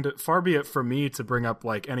 And far be it from me to bring up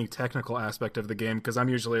like any technical aspect of the game, because I'm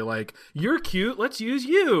usually like, you're cute, let's use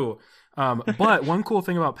you. But one cool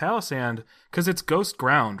thing about Palisand, because it's ghost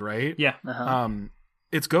ground, right? Yeah. Uh-huh.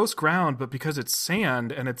 It's ghost ground, but because it's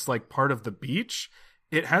sand and it's like part of the beach,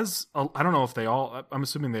 it has, I don't know if I'm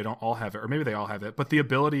assuming they don't all have it, or maybe they all have it, but the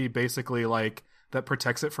ability basically like that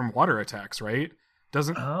protects it from water attacks, right?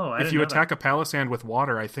 If you attack a Palisand with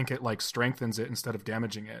water, I think it like strengthens it instead of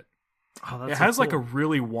damaging it. Oh, that's it has like a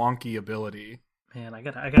really wonky ability. Man, I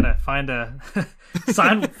gotta find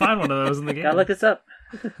find one of those in the game. Gotta look this up.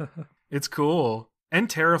 It's cool and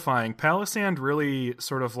terrifying. Palisand really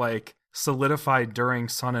sort of like solidified during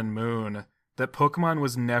Sun and Moon that Pokemon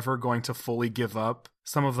was never going to fully give up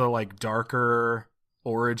some of the like darker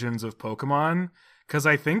origins of Pokemon. Because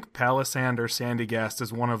I think Palisand or Sandygast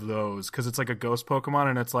is one of those. Because it's like a ghost Pokemon,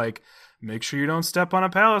 and it's like, make sure you don't step on a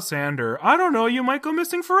Palisand, or I don't know, you might go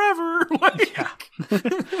missing forever.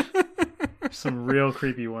 Some real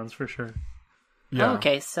creepy ones for sure. Yeah. Oh,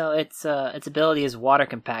 okay, so its ability is water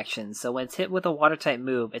compaction. So when it's hit with a water type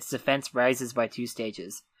move, its defense rises by 2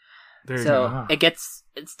 stages. There you go. It gets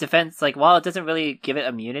its defense, like while it doesn't really give it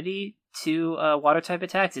immunity to water type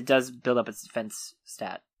attacks, it does build up its defense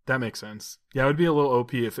stat. That makes sense. Yeah, it would be a little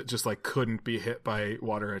OP if it just like couldn't be hit by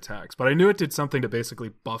water attacks. But I knew it did something to basically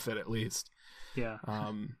buff it at least. Yeah.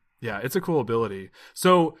 Yeah, it's a cool ability.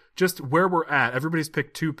 So just where we're at, everybody's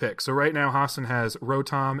picked 2 picks. So right now Hassan has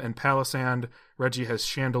Rotom and Palisand, Reggie has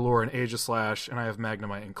Chandelure and Aegislash, and I have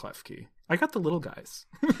Magnemite and Klefki. I got the little guys.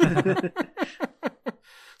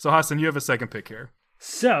 So Hassan, you have a second pick here.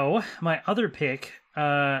 So my other pick,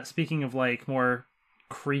 speaking of like more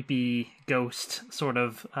creepy ghost sort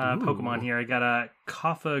of Pokemon here, I got a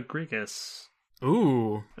Cofagrigus.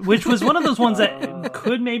 Ooh. Which was one of those ones that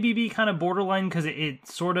could maybe be kind of borderline because it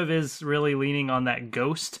sort of is really leaning on that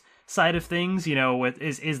ghost side of things, with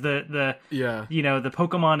is the the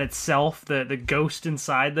Pokemon itself, the ghost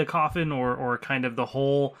inside the coffin, or kind of the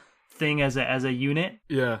whole thing as a unit.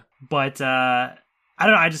 Yeah. But I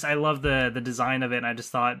don't know, I love the design of it, and I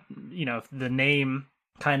just thought, the name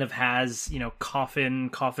kind of has,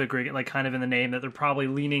 Cofagrigus, like kind of in the name, that they're probably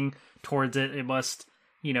leaning towards it. It must,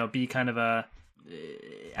 be kind of a,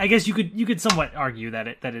 I guess you could somewhat argue that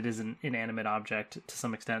it is an inanimate object to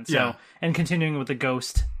some extent. So, yeah. And continuing with the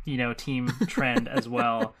ghost, team trend as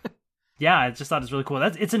well. Yeah, I just thought it's really cool.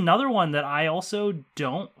 It's another one that I also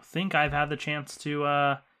don't think I've had the chance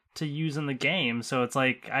to use in the game. So it's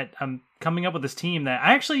like I'm coming up with this team that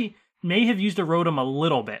I actually may have used a Rotom a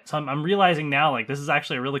little bit. So I'm realizing now, like, this is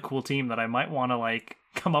actually a really cool team that I might want to like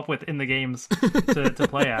come up with in the games to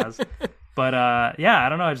play as. But yeah, I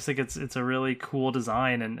don't know. I just think it's a really cool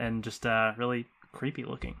design and just really creepy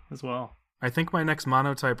looking as well. I think my next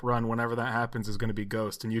monotype run, whenever that happens, is going to be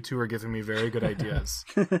Ghost, and you two are giving me very good ideas.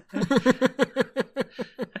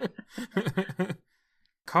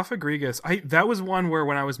 Cofagrigus, that was one where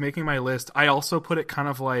when I was making my list, I also put it kind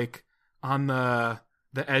of like on the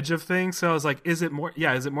edge of things. So I was like, is it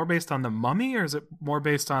more based on the mummy, or is it more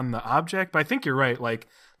based on the object? But I think you're right. Like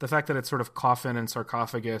the fact that it's sort of coffin and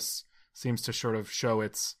sarcophagus seems to sort of show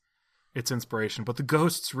its inspiration. But the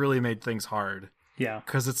ghosts really made things hard. Yeah.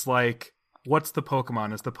 Because it's like, what's the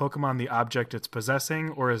Pokemon? Is the Pokemon the object it's possessing,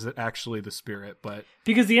 or is it actually the spirit? But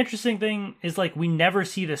because the interesting thing is, like, we never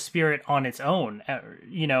see the spirit on its own,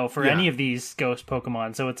 for any of these ghost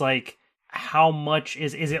Pokemon. So it's like, how much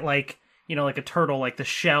is it like, like a turtle, like the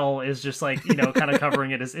shell is just like, kind of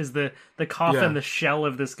covering it. Is the coffin the shell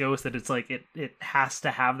of this ghost, that it's like it has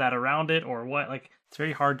to have that around it, or what? Like, it's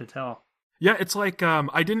very hard to tell. Yeah, it's like,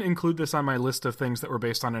 I didn't include this on my list of things that were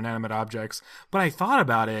based on inanimate objects, but I thought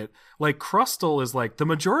about it. Like, Crustle is like, the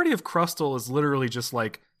majority of Crustle is literally just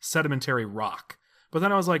like sedimentary rock. But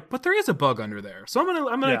then I was like, but there is a bug under there. So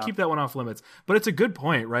I'm gonna keep that one off limits. But it's a good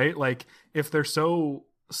point, right? Like, if they're so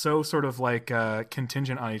sort of like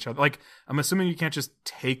contingent on each other, like, I'm assuming you can't just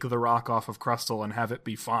take the rock off of Crustle and have it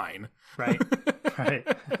be fine. Right.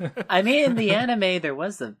 Right. I mean, in the anime, there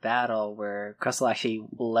was a battle where Crustle actually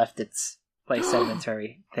left its like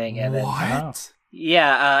sedimentary thing, and then what?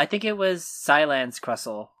 I think it was Silence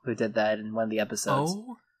Crustle who did that in one of the episodes.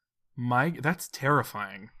 Oh my, that's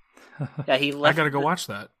terrifying. Yeah, he left. I gotta go watch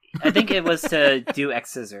that. I think it was to do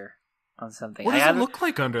X Scissor on something. What does it look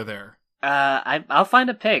like under there? I'll find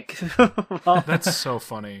a pic. That's so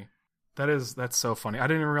funny. That's so funny. I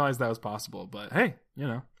didn't even realize that was possible, but hey,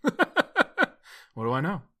 what do I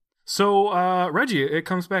know? So, Reggie, it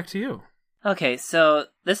comes back to you. Okay, so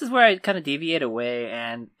this is where I kind of deviate away,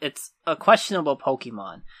 and it's a questionable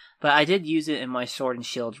Pokemon, but I did use it in my Sword and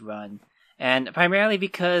Shield run, and primarily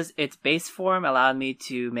because its base form allowed me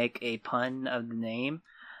to make a pun of the name.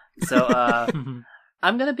 So,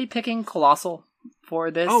 I'm gonna be picking Colossal for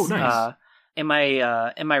this. Oh, nice. In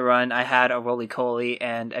my run, I had a Roly-Poly,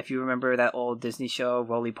 and if you remember that old Disney show,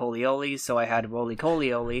 Roly-Poly-Oly, so I had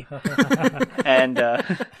Roly-Poly-Oly. And,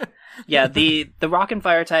 yeah, the Rock and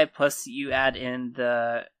Fire type, plus you add in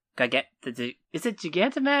is it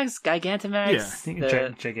Gigantamax? Gigantamax? Yeah, I think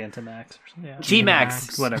Gigantamax or something. Yeah.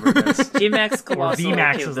 G-Max. Whatever it is. G-Max, Colossal. Or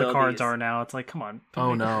VMAX as the cards are now. It's like, come on.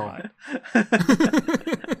 Oh, no.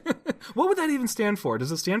 What would that even stand for?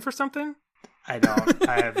 Does it stand for something? I don't.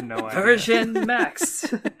 I have no idea. Version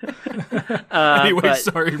Max. Anyway,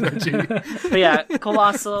 sorry, Reggie. But yeah,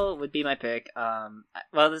 Colossal would be my pick.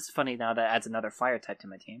 Well, this is funny now that adds another fire type to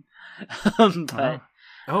my team.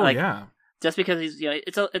 Yeah. Just because he's,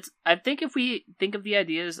 it's. I think if we think of the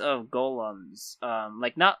ideas of golems,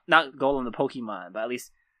 like not Golem the Pokemon, but at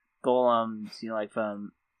least golems, like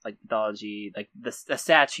from like mythology, like the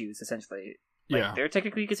statues essentially. Like, they're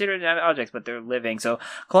technically considered inanimate objects, but they're living. So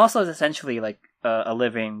Colossal is essentially like a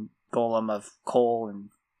living golem of coal and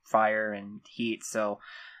fire and heat. So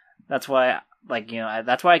that's why,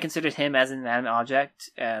 that's why I considered him as an inanimate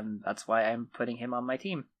object, and that's why I'm putting him on my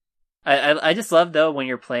team. I just love, though, when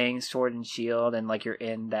you're playing Sword and Shield and like you're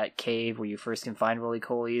in that cave where you first can find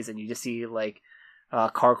Roly-Polies, and you just see like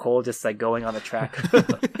Carkol just like going on the track.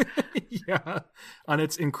 Yeah, on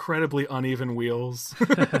its incredibly uneven wheels.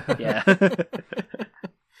 Yeah.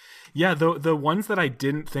 Yeah, the ones that I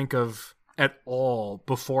didn't think of at all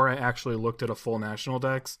before I actually looked at a full national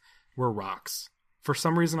dex were rocks. For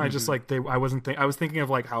some reason, I just like I was thinking of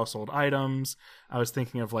like household items. I was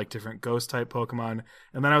thinking of like different ghost type Pokemon,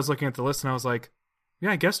 and then I was looking at the list and I was like,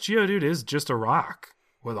 yeah, I guess Geodude is just a rock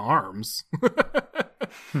with arms.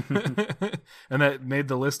 And that made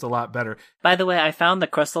the list a lot better. By the way, I found the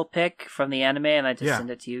Crystal pick from the anime, and I just sent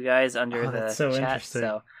it to you guys under the so chat. Interesting.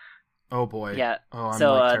 So Oh boy. Yeah. Oh, I'm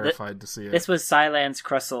so, terrified to see it. This was Silence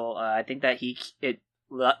Crustle. I think that it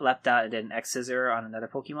leapt out and did an X Scissor on another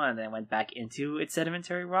Pokemon and then went back into its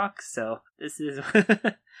sedimentary rock. So this is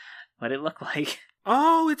what it looked like.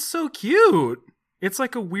 Oh, it's so cute. It's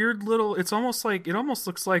like a weird little. It almost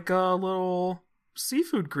looks like a little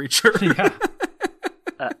seafood creature. Yeah.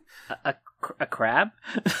 A crab.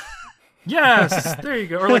 Yes, there you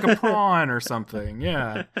go. Or like a prawn or something.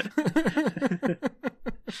 Yeah.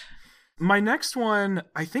 My next one,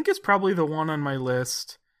 I think, is probably the one on my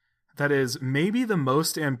list that is maybe the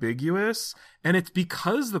most ambiguous, and it's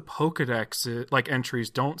because the Pokedex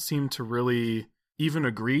entries don't seem to really even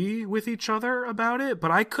agree with each other about it.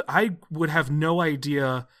 But I would have no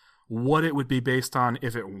idea what it would be based on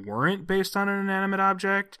if it weren't based on an inanimate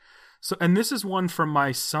object. So, and this is one from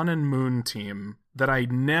my Sun and Moon team that I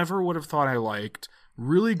never would have thought I liked,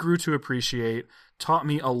 really grew to appreciate, taught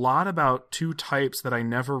me a lot about two types that I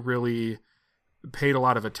never really paid a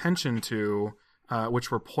lot of attention to, which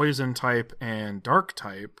were Poison type and Dark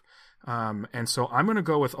type. And so I'm going to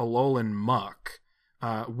go with Alolan Muck,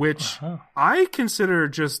 which I consider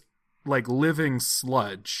just like living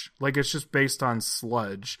sludge. Like it's just based on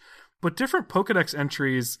sludge. But different Pokedex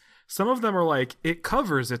entries, some of them are like, it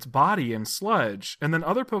covers its body in sludge. And then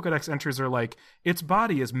other Pokedex entries are like, its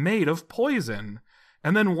body is made of poison.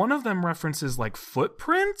 And then one of them references like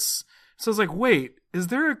footprints. So it's like, wait, is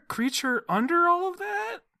there a creature under all of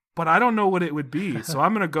that? But I don't know what it would be. So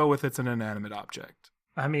I'm going to go with it's an inanimate object.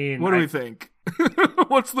 I mean, what do we think?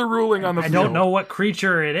 What's the ruling on the field? I don't know what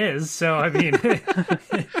creature it is. So, I mean,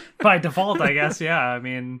 by default, I guess, yeah. I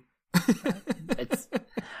mean,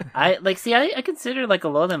 I consider like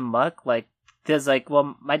Alolan Muck, like, there's like,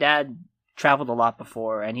 well, my dad traveled a lot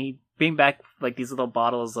before and he bring back like these little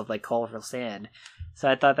bottles of like colorful sand. So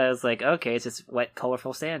I thought that was like, okay, it's just wet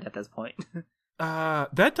colorful sand at this point.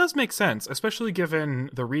 That does make sense, especially given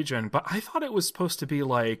the region, but I thought it was supposed to be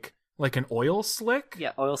like an oil slick.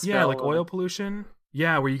 Yeah, oil spill. Yeah, like oil pollution.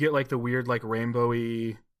 Yeah, where you get like the weird like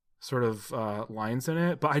rainbowy sort of lines in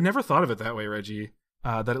it. But I never thought of it that way, Reggie.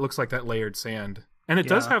 That it looks like that layered sand. And it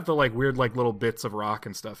does have the like weird like little bits of rock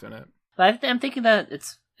and stuff in it. But I'm thinking that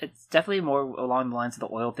it's definitely more along the lines of the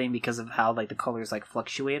oil thing because of how like the colors like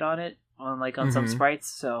fluctuate on it on some sprites.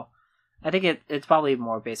 So I think it's probably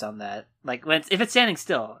more based on that. Like if it's standing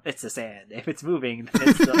still, it's the sand. If it's moving, then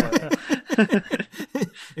it's the oil.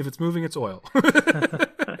 If it's moving, it's oil.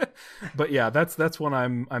 But yeah, that's one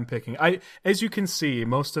I'm picking. As you can see,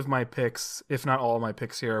 most of my picks, if not all of my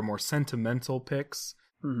picks here, are more sentimental picks.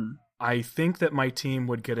 Mm-hmm. I think that my team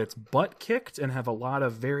would get its butt kicked and have a lot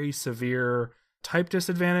of very severe type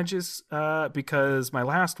disadvantages because my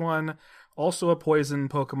last one, also a poison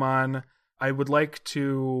Pokemon, I would like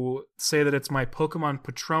to say that it's my Pokemon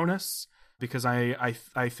Patronus because I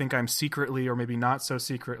think I'm secretly, or maybe not so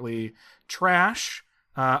secretly, trash.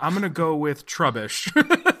 I'm going to go with Trubbish,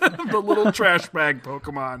 the little trash bag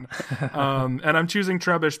Pokemon. And I'm choosing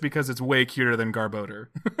Trubbish because it's way cuter than Garbodor.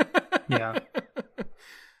 Yeah.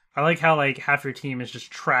 I like how like half your team is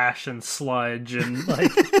just trash and sludge and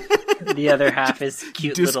like the other half is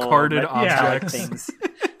cute discarded little objects. Things.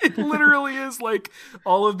 It literally is like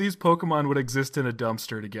all of these Pokemon would exist in a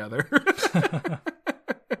dumpster together.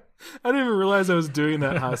 I didn't even realize I was doing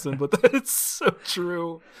that, Hassan, but that's so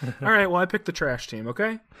true. All right, well, I picked the trash team,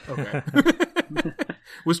 okay? Okay.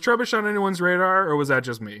 Was Trubbish on anyone's radar, or was that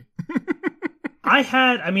just me?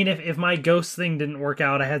 If my ghost thing didn't work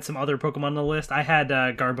out, I had some other Pokemon on the list. I had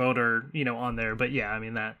Garbodor, on there, but yeah, I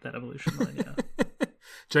mean, that evolution line, yeah.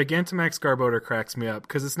 Gigantamax Garbodor cracks me up,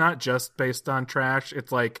 because it's not just based on trash,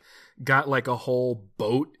 it's like, got like a whole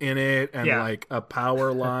boat in it, and like a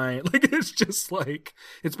power line. Like, it's just like,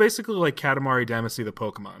 it's basically like Katamari Damacy the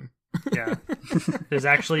Pokemon. Yeah. There's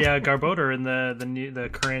actually a Garbodor in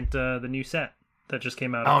the new set that just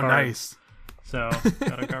came out. Oh, nice. So,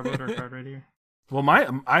 got a Garbodor card right here. Well,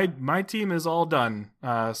 my team is all done.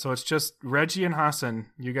 So it's just Reggie and Hassan.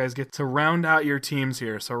 You guys get to round out your teams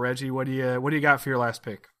here. So Reggie, what do you got for your last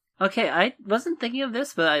pick? Okay, I wasn't thinking of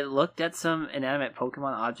this, but I looked at some inanimate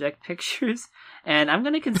Pokemon object pictures, and I'm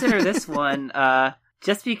going to consider this one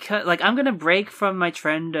just because, like, I'm going to break from my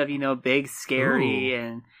trend of big, scary,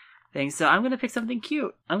 and things. So I'm going to pick something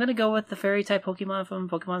cute. I'm going to go with the fairy type Pokemon from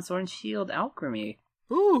Pokemon Sword and Shield, Alcremie.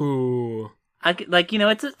 Ooh.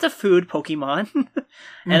 It's a food Pokemon,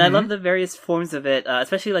 and I love the various forms of it,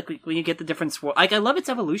 especially like when you get the different I love its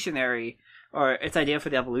evolutionary, or its idea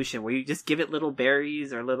for the evolution, where you just give it little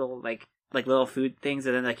berries or little like little food things,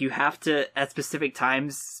 and then like you have to at specific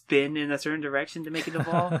times spin in a certain direction to make it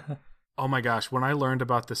evolve. Oh my gosh, when I learned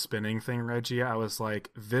about the spinning thing, Reggie, I was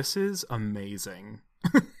like, this is amazing.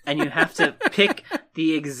 and you have to pick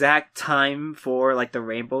the exact time for like the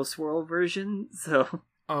Rainbow Swirl version. So,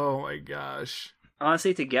 oh my gosh!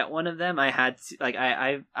 Honestly, to get one of them, I had to like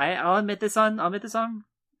I'll admit this on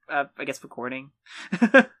I guess recording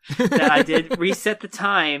that I did reset the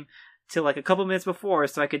time to like a couple minutes before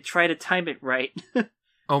so I could try to time it right.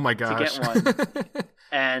 Oh my gosh! To get one,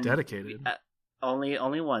 and dedicated. Only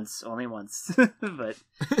once, but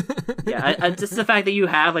yeah, I, just the fact that you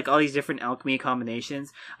have like all these different alchemy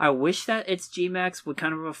combinations. I wish that its Gmax would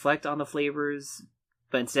kind of reflect on the flavors,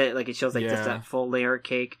 but instead, like it shows like just that full layer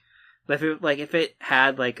cake. But if it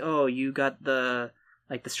had like, oh, you got the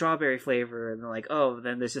strawberry flavor, and like, oh,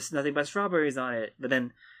 then there's just nothing but strawberries on it. But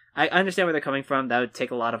then I understand where they're coming from. That would take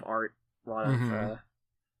a lot of art, a lot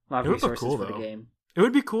of resources for the game. It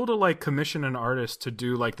would be cool to like commission an artist to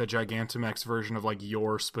do like the Gigantamax version of like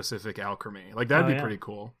your specific alchemy. Like that'd be pretty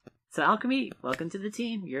cool. So Alchemy, welcome to the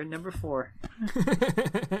team. You're number 4.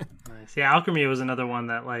 Nice. Yeah, Alchemy was another one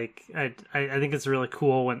that like I think it's really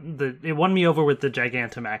cool when it won me over with the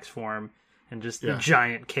Gigantamax form and just the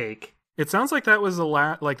giant cake. It sounds like that was a a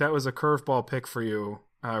curveball pick for you,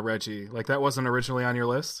 Reggie. Like that wasn't originally on your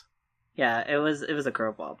list. Yeah, it was a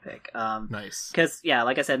curveball pick. Nice. Because,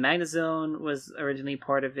 like I said, Magnezone was originally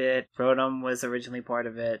part of it. Rotom was originally part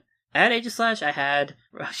of it. At Aegislash, I had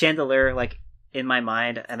Chandelure, like, in my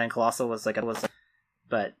mind, and then Colossal was, like,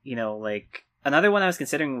 but, like, another one I was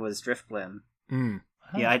considering was Drifblim. Mm.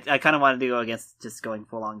 Yeah, I kind of wanted to go against just going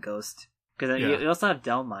full-on Ghost. Because you also have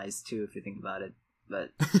Delmise, too, if you think about it.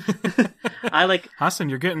 But, I like... Hassan,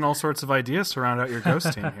 you're getting all sorts of ideas to round out your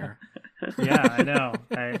Ghost team here. Yeah, I know.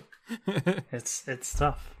 It's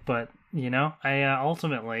tough, but I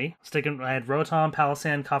ultimately I had Rotom,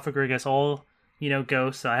 Palossand, Cofagrigus, all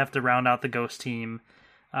ghosts. So I have to round out the ghost team,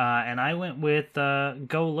 and I went with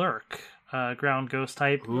Golurk, ground ghost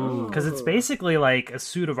type, because it's basically like a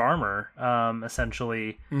suit of armor,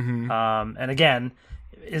 essentially. Mm-hmm. And again,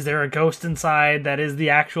 is there a ghost inside that is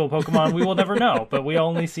the actual Pokemon? We will never know, but we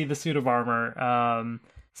only see the suit of armor.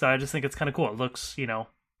 So I just think it's kind of cool. It looks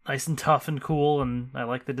nice and tough and cool, and I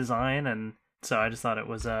like the design, and so I just thought it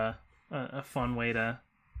was a fun way to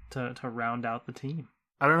round out the team.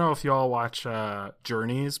 I don't know if y'all watch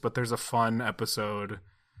Journeys, but there's a fun episode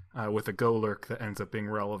with a Golurk that ends up being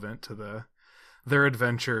relevant to their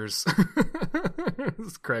adventures.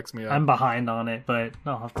 This cracks me up. I'm behind on it, but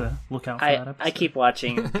I'll have to look out for that episode. I keep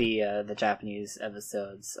watching the Japanese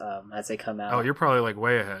episodes as they come out. Oh, you're probably like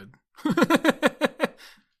way ahead.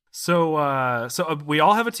 So we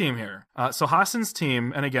all have a team here. So Hassan's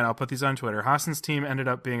team, and again, I'll put these on Twitter. Hassan's team ended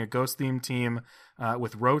up being a ghost-themed team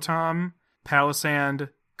with Rotom, Palossand,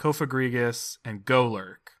 Cofagrigus, and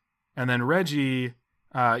Golurk. And then Reggie,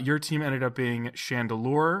 your team ended up being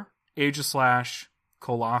Chandelure, Aegislash,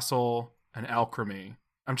 Colossal, and Alcremie.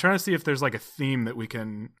 I'm trying to see if there's like a theme that we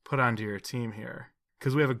can put onto your team here.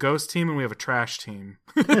 Because we have a ghost team and we have a trash team.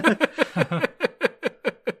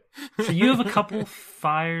 So you have a couple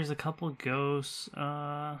fires, a couple ghosts,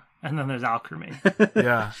 and then there's Alcremie.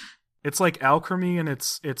 Yeah. It's like Alcremie and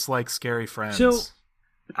it's like Scary Friends. So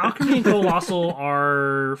Alcremie and Colossal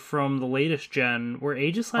are from the latest gen. Were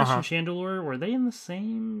Aegislash and Chandelure, were they in the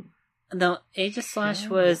same? No, Aegislash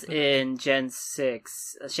was in Gen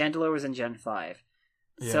 6. Chandelure was in Gen 5.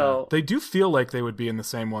 Yeah. So they do feel like they would be in the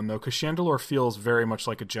same one, though, because Chandelure feels very much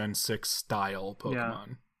like a Gen 6 style Pokemon.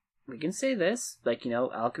 Yeah. We can say this, like,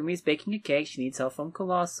 Alcremie's baking a cake, she needs help from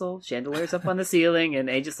Colossal, Chandelure's up on the ceiling, and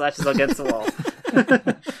Aegislash is against the wall.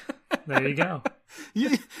 There you go.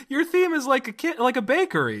 Your theme is like a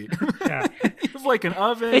bakery. Yeah. You have like an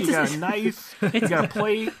oven, you got a knife, you got a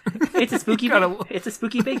plate. It's a spooky it's a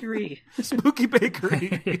spooky bakery. Spooky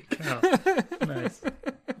bakery. Nice.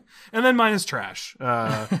 And then mine is trash.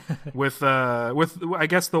 With I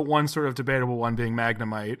guess the one sort of debatable one being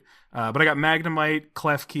Magnemite. But I got Magnemite,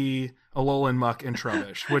 Klefki, Alolan Muck, and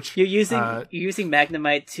Trubbish. Which you're using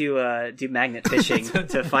Magnemite to do magnet fishing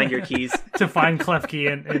to find your keys. To find Klefki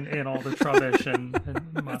in all the Trubbish and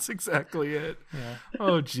Muck. That's exactly it. Yeah.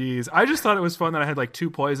 Oh geez. I just thought it was fun that I had like 2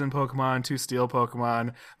 poison Pokemon, 2 steel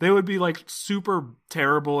Pokemon. They would be like super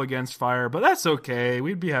terrible against fire, but that's okay.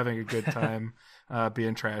 We'd be having a good time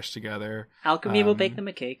being trash together. Alchemy will bake them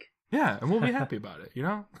a cake. Yeah, and we'll be happy about it,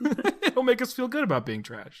 It'll make us feel good about being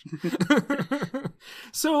trash.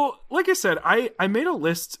 So, like I said, I made a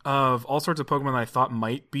list of all sorts of Pokemon that I thought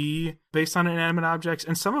might be based on inanimate objects,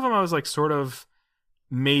 and some of them I was like sort of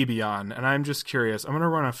maybe on, and I'm just curious. I'm going to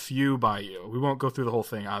run a few by you. We won't go through the whole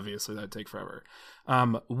thing, obviously. That'd take forever.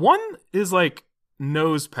 One is like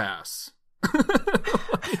Nosepass.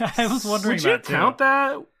 I was wondering would you count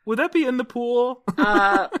that? Would that be in the pool?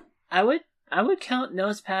 I I would count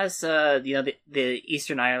Nosepass. The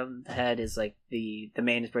Eastern Island head is like the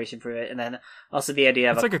main inspiration for it, and then also the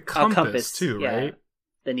idea of it's like a compass too, right? Yeah,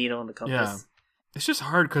 the needle and the compass. Yeah. It's just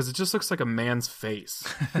hard because it just looks like a man's face.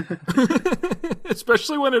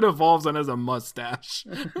 Especially when it evolves and has a mustache.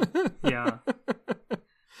 Yeah.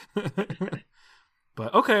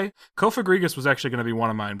 But okay, Kofagrigus was actually going to be one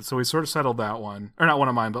of mine, so we sort of settled that one. Or not one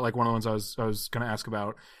of mine, but like one of the ones I was going to ask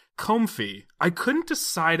about. Comfey. I couldn't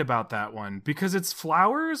decide about that one because it's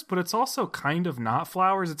flowers, but it's also kind of not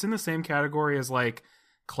flowers. It's in the same category as like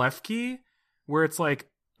Klefki, where it's like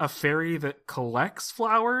a fairy that collects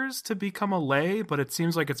flowers to become a lei, but it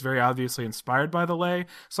seems like it's very obviously inspired by the lei.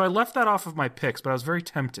 So I left that off of my picks, but I was very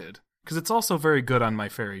tempted because it's also very good on my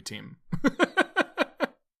fairy team.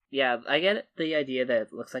 Yeah, I get the idea that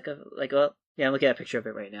it looks like I'm looking at a picture of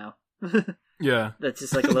it right now. Yeah. That's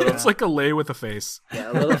just like a little... It's like a lei with a face.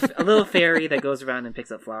 Yeah, a little fairy that goes around and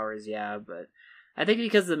picks up flowers, yeah, but I think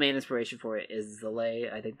because the main inspiration for it is the lei,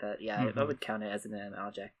 I think that, I would count it as an animate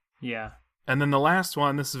object. Yeah. And then the last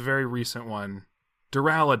one, this is a very recent one,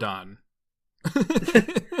 Duraludon.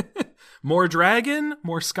 More dragon?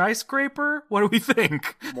 More skyscraper? What do we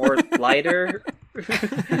think? More lighter?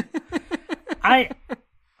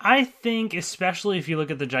 I think, especially if you look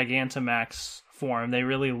at the Gigantamax form, they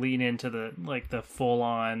really lean into the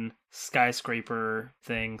full-on skyscraper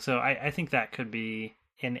thing. So I think that could be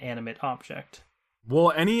an animate object.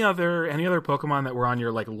 Well, any other Pokemon that were on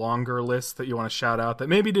your like longer list that you want to shout out that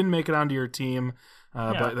maybe didn't make it onto your team,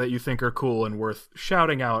 but that you think are cool and worth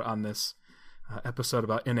shouting out on this episode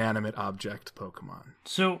about inanimate object Pokemon?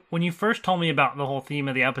 So when you first told me about the whole theme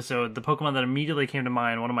of the episode, the Pokemon that immediately came to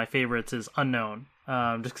mind, one of my favorites, is Unknown.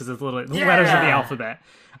 Just because it's literally the letters of the alphabet.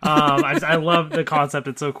 I love the concept.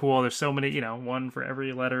 It's so cool. There's so many, one for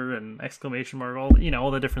every letter and exclamation mark, all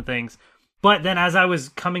the different things. But then as I was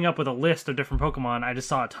coming up with a list of different Pokemon, I just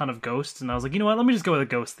saw a ton of ghosts, and I was like, you know what, let me just go with a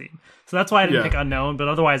ghost theme. So that's why I didn't pick Unknown, but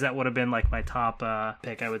otherwise that would have been like my top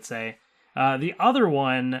pick, I would say. The other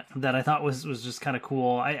one that I thought was just kind of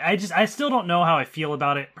cool, I still don't know how I feel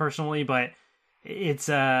about it personally, but it's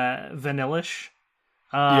Vanillish.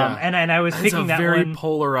 And I was picking that one. It's a very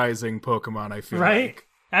polarizing Pokemon, I feel right? like.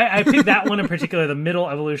 I picked that one in particular, the middle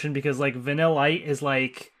evolution, because like Vanillite is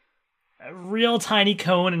like a real tiny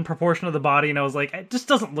cone in proportion to the body, and I was like, it just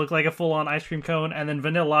doesn't look like a full-on ice cream cone. And then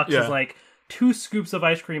Vanillux is like 2 scoops of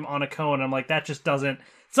ice cream on a cone, and I'm like, that just doesn't,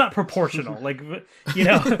 it's not proportional. Like,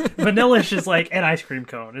 Vanillish is like an ice cream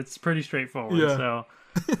cone. It's pretty straightforward. Yeah. So,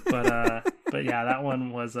 but yeah, that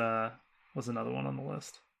one was another one on the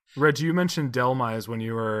list. Reg, you mentioned Delmise when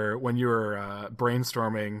you were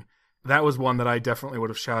brainstorming. That was one that I definitely would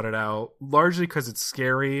have shouted out, largely because it's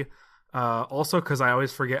scary. Also because I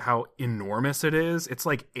always forget how enormous it is. It's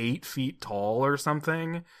like 8 feet tall or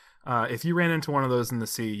something. If you ran into one of those in the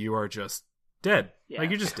sea, you are just dead. Yeah. Like,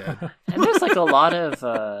 you're just dead. And there's like a lot of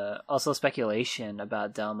also speculation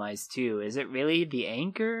about Delmise too. Is it really the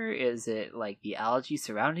anchor? Is it like the algae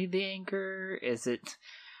surrounding the anchor? Is it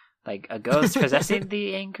like a ghost possessing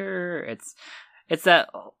the anchor? It's that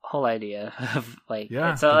whole idea of like,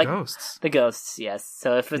 ghosts. The ghosts, yes.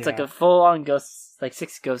 So if it's like a full-on ghost, like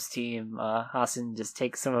 6 ghost team, Hassan just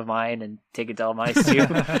take some of mine and take a Delmise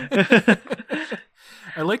too.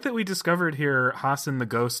 I like that we discovered here Hassan the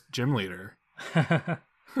ghost gym leader.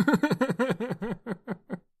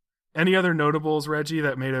 Any other notables, Reggie,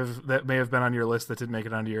 that may have been on your list that didn't make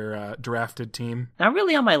it onto your drafted team? Not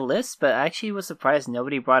really on my list, but I actually was surprised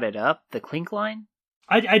nobody brought it up. The Clink line.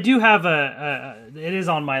 I do have it is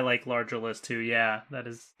on my like larger list too. Yeah,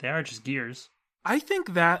 they are just gears. I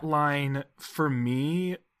think that line for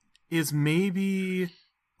me is maybe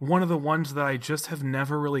one of the ones that I just have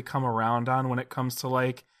never really come around on when it comes to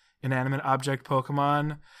like inanimate object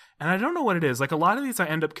Pokemon. And I don't know what it is. Like, a lot of these I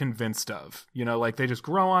end up convinced of. Like they just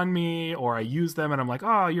grow on me, or I use them and I'm like,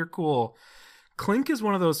 oh, you're cool. Clink is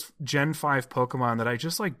one of those Gen 5 Pokemon that I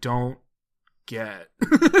just like don't get.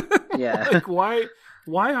 Yeah. Like,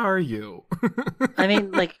 why are you? I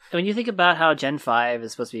mean, like, when you think about how Gen 5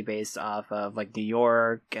 is supposed to be based off of, like, New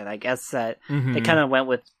York, and I guess that they kind of went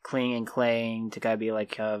with Kling and Clang to kind of be,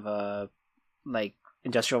 like, kind of a, like,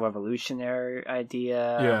 industrial revolutionary idea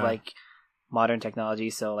of, like, modern technology,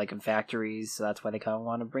 so, like, in factories, so that's why they kind of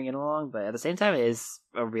want to bring it along, but at the same time, it is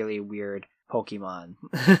a really weird Pokemon.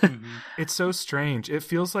 It's so strange. It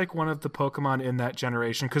feels like one of the Pokemon in that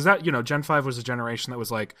generation, because that, Gen 5 was a generation that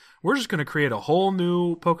was like, we're just going to create a whole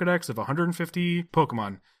new Pokedex of 150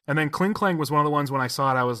 Pokemon. And then Kling Clang was one of the ones when I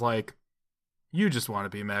saw it, I was like, You just want to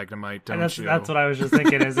be Magnemite, don't and you? That's what I was just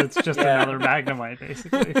thinking. Is it's just another Magnemite,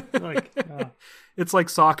 basically. Like, it's like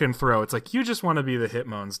sock and throw. It's like you just want to be the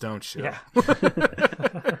Hitmones, don't you? yeah.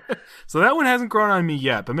 So that one hasn't grown on me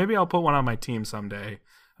yet, but maybe I'll put one on my team someday,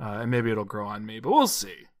 and maybe it'll grow on me. But we'll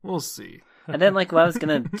see. We'll see. And then like what I was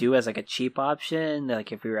gonna do as like a cheap option,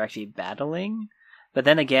 like if we were actually battling, but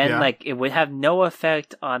then again, like it would have no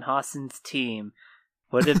effect on Hassan's team.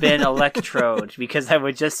 Would have been Electrode because I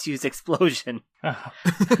would just use Explosion.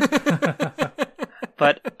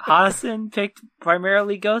 But Hassan picked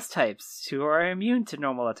primarily Ghost types who are immune to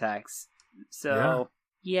normal attacks. So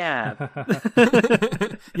yeah.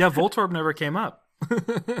 Yeah, Voltorb never came up.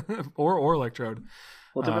 or Electrode.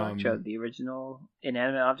 Electrode, the original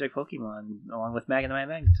inanimate object Pokemon, along with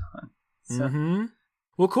Magnemite and Magneton. So.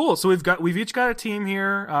 Well, cool. So we've each got a team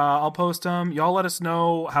here. I'll post them. Y'all let us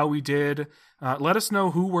know how we did. Let us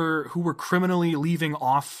know who we're criminally leaving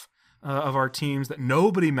off of our teams that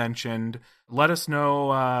nobody mentioned. Let us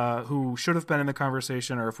know who should have been in the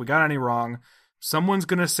conversation, or if we got any wrong. Someone's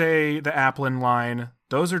gonna say the Applin line.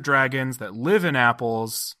 Those are dragons that live in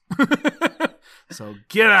apples. So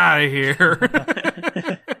get out of here.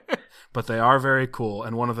 But they are very cool,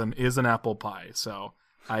 and one of them is an apple pie. So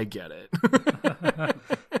I get it.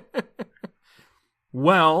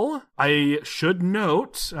 Well, I should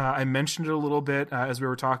note, I mentioned it a little bit as we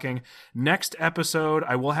were talking. Next episode,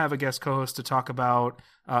 I will have a guest co-host to talk about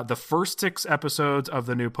the first 6 episodes of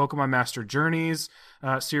the new Pokemon Master Journeys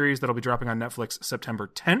series that'll be dropping on Netflix September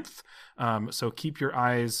 10th. So keep your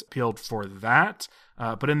eyes peeled for that.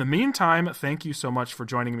 But in the meantime, thank you so much for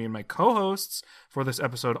joining me and my co-hosts for this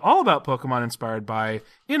episode all about Pokemon inspired by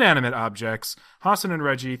inanimate objects. Hassan and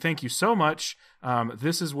Reggie, thank you so much.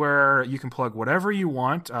 This is where you can plug whatever you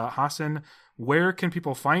want. Hassan, where can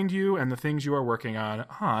people find you and the things you are working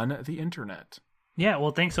on the internet? Yeah,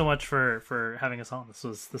 well, thanks so much for having us on. This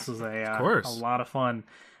was a lot of fun.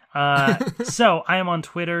 So I am on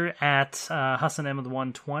Twitter at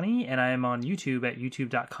HassanM120, and I am on YouTube at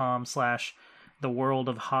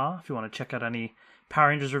youtube.com/theworldofha if you want to check out any Power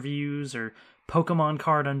Rangers reviews or Pokemon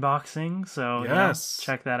card unboxing. So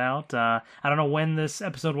check that out. I don't know when this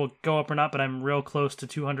episode will go up or not, but I'm real close to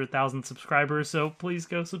 200,000 subscribers, so please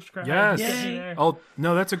go subscribe. Yes. Oh,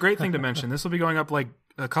 no, that's a great thing to mention. This will be going up like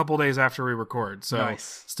a couple days after we record. So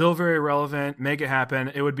still very relevant. Make it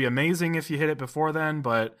happen. It would be amazing if you hit it before then,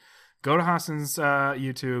 but go to Hassan's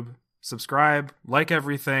YouTube, subscribe, like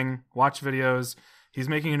everything, watch videos. He's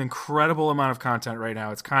making an incredible amount of content right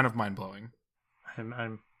now. It's kind of mind-blowing.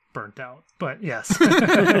 I'm burnt out, but yes.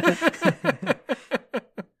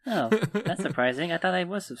 Oh, that's surprising. I thought I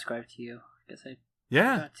was subscribed to you. I guess I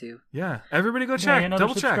got to. Yeah. Everybody go check.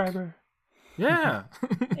 Double check. Yeah.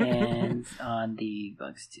 And on the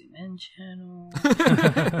Bugs to Men channel.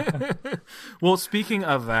 Well, speaking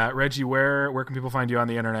of that, Reggie, where can people find you on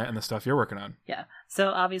the internet and the stuff you're working on? Yeah. So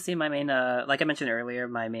obviously my main, like I mentioned earlier,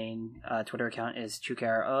 my main Twitter account is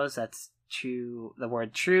TrueKROs. That's true, the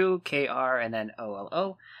word true, KR, and then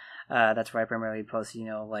OLO. That's where I primarily post,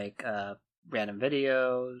 random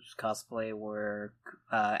videos, cosplay work,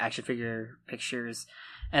 action figure pictures.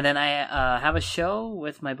 And then I have a show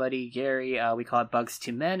with my buddy Gary. We call it Bugs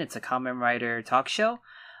to Men. It's a Kamen Rider talk show.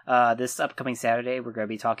 This upcoming Saturday, we're going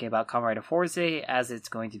to be talking about Kamen Rider Forze, as it's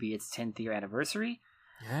going to be its 10th year anniversary.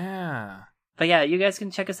 Yeah. But yeah, you guys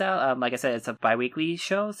can check us out. Like I said, it's a bi-weekly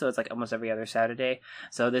show, so it's like almost every other Saturday.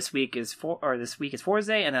 So this week is Forze,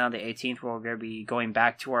 and then on the 18th we're going to be going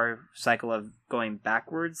back to our cycle of going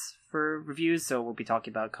backwards for reviews. So we'll be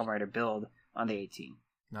talking about Kamen Rider Build on the 18th.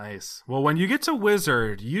 Nice. Well, when you get to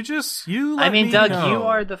Wizard, you let I mean, me Doug, know. you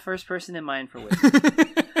are the first person in mind for Wizard.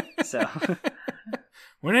 So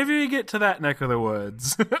whenever you get to that neck of the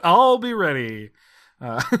woods, I'll be ready.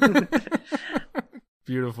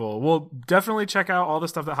 Beautiful. Well, definitely check out all the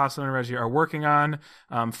stuff that Hassan and Reggie are working on.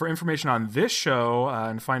 For information on this show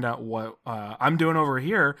and find out what I'm doing over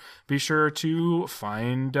here, be sure to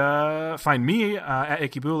find me at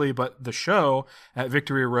Ikebuli, but the show at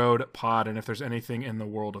Victory Road Pod. And if there's anything in the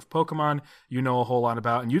world of Pokemon you know a whole lot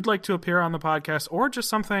about and you'd like to appear on the podcast, or just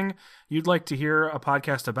something you'd like to hear a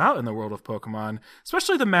podcast about in the world of Pokemon,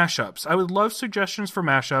 especially the mashups. I would love suggestions for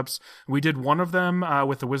mashups. We did one of them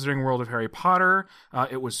with the Wizarding World of Harry Potter.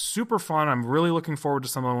 It was super fun. I'm really looking forward to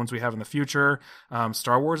some of the ones we have in the future.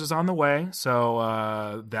 Star Wars is on the way,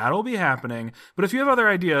 so that'll be happening. But if you have other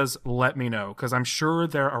ideas, let me know, because I'm sure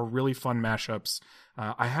there are really fun mashups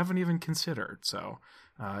I haven't even considered. So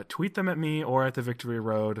tweet them at me or at the Victory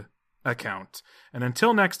Road account. And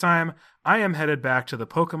until next time, I am headed back to the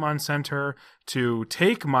Pokemon Center to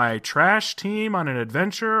take my trash team on an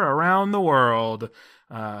adventure around the world.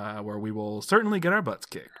 where we will certainly get our butts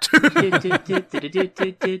kicked.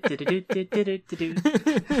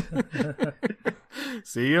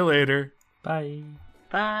 See you later. Bye.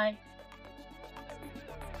 Bye.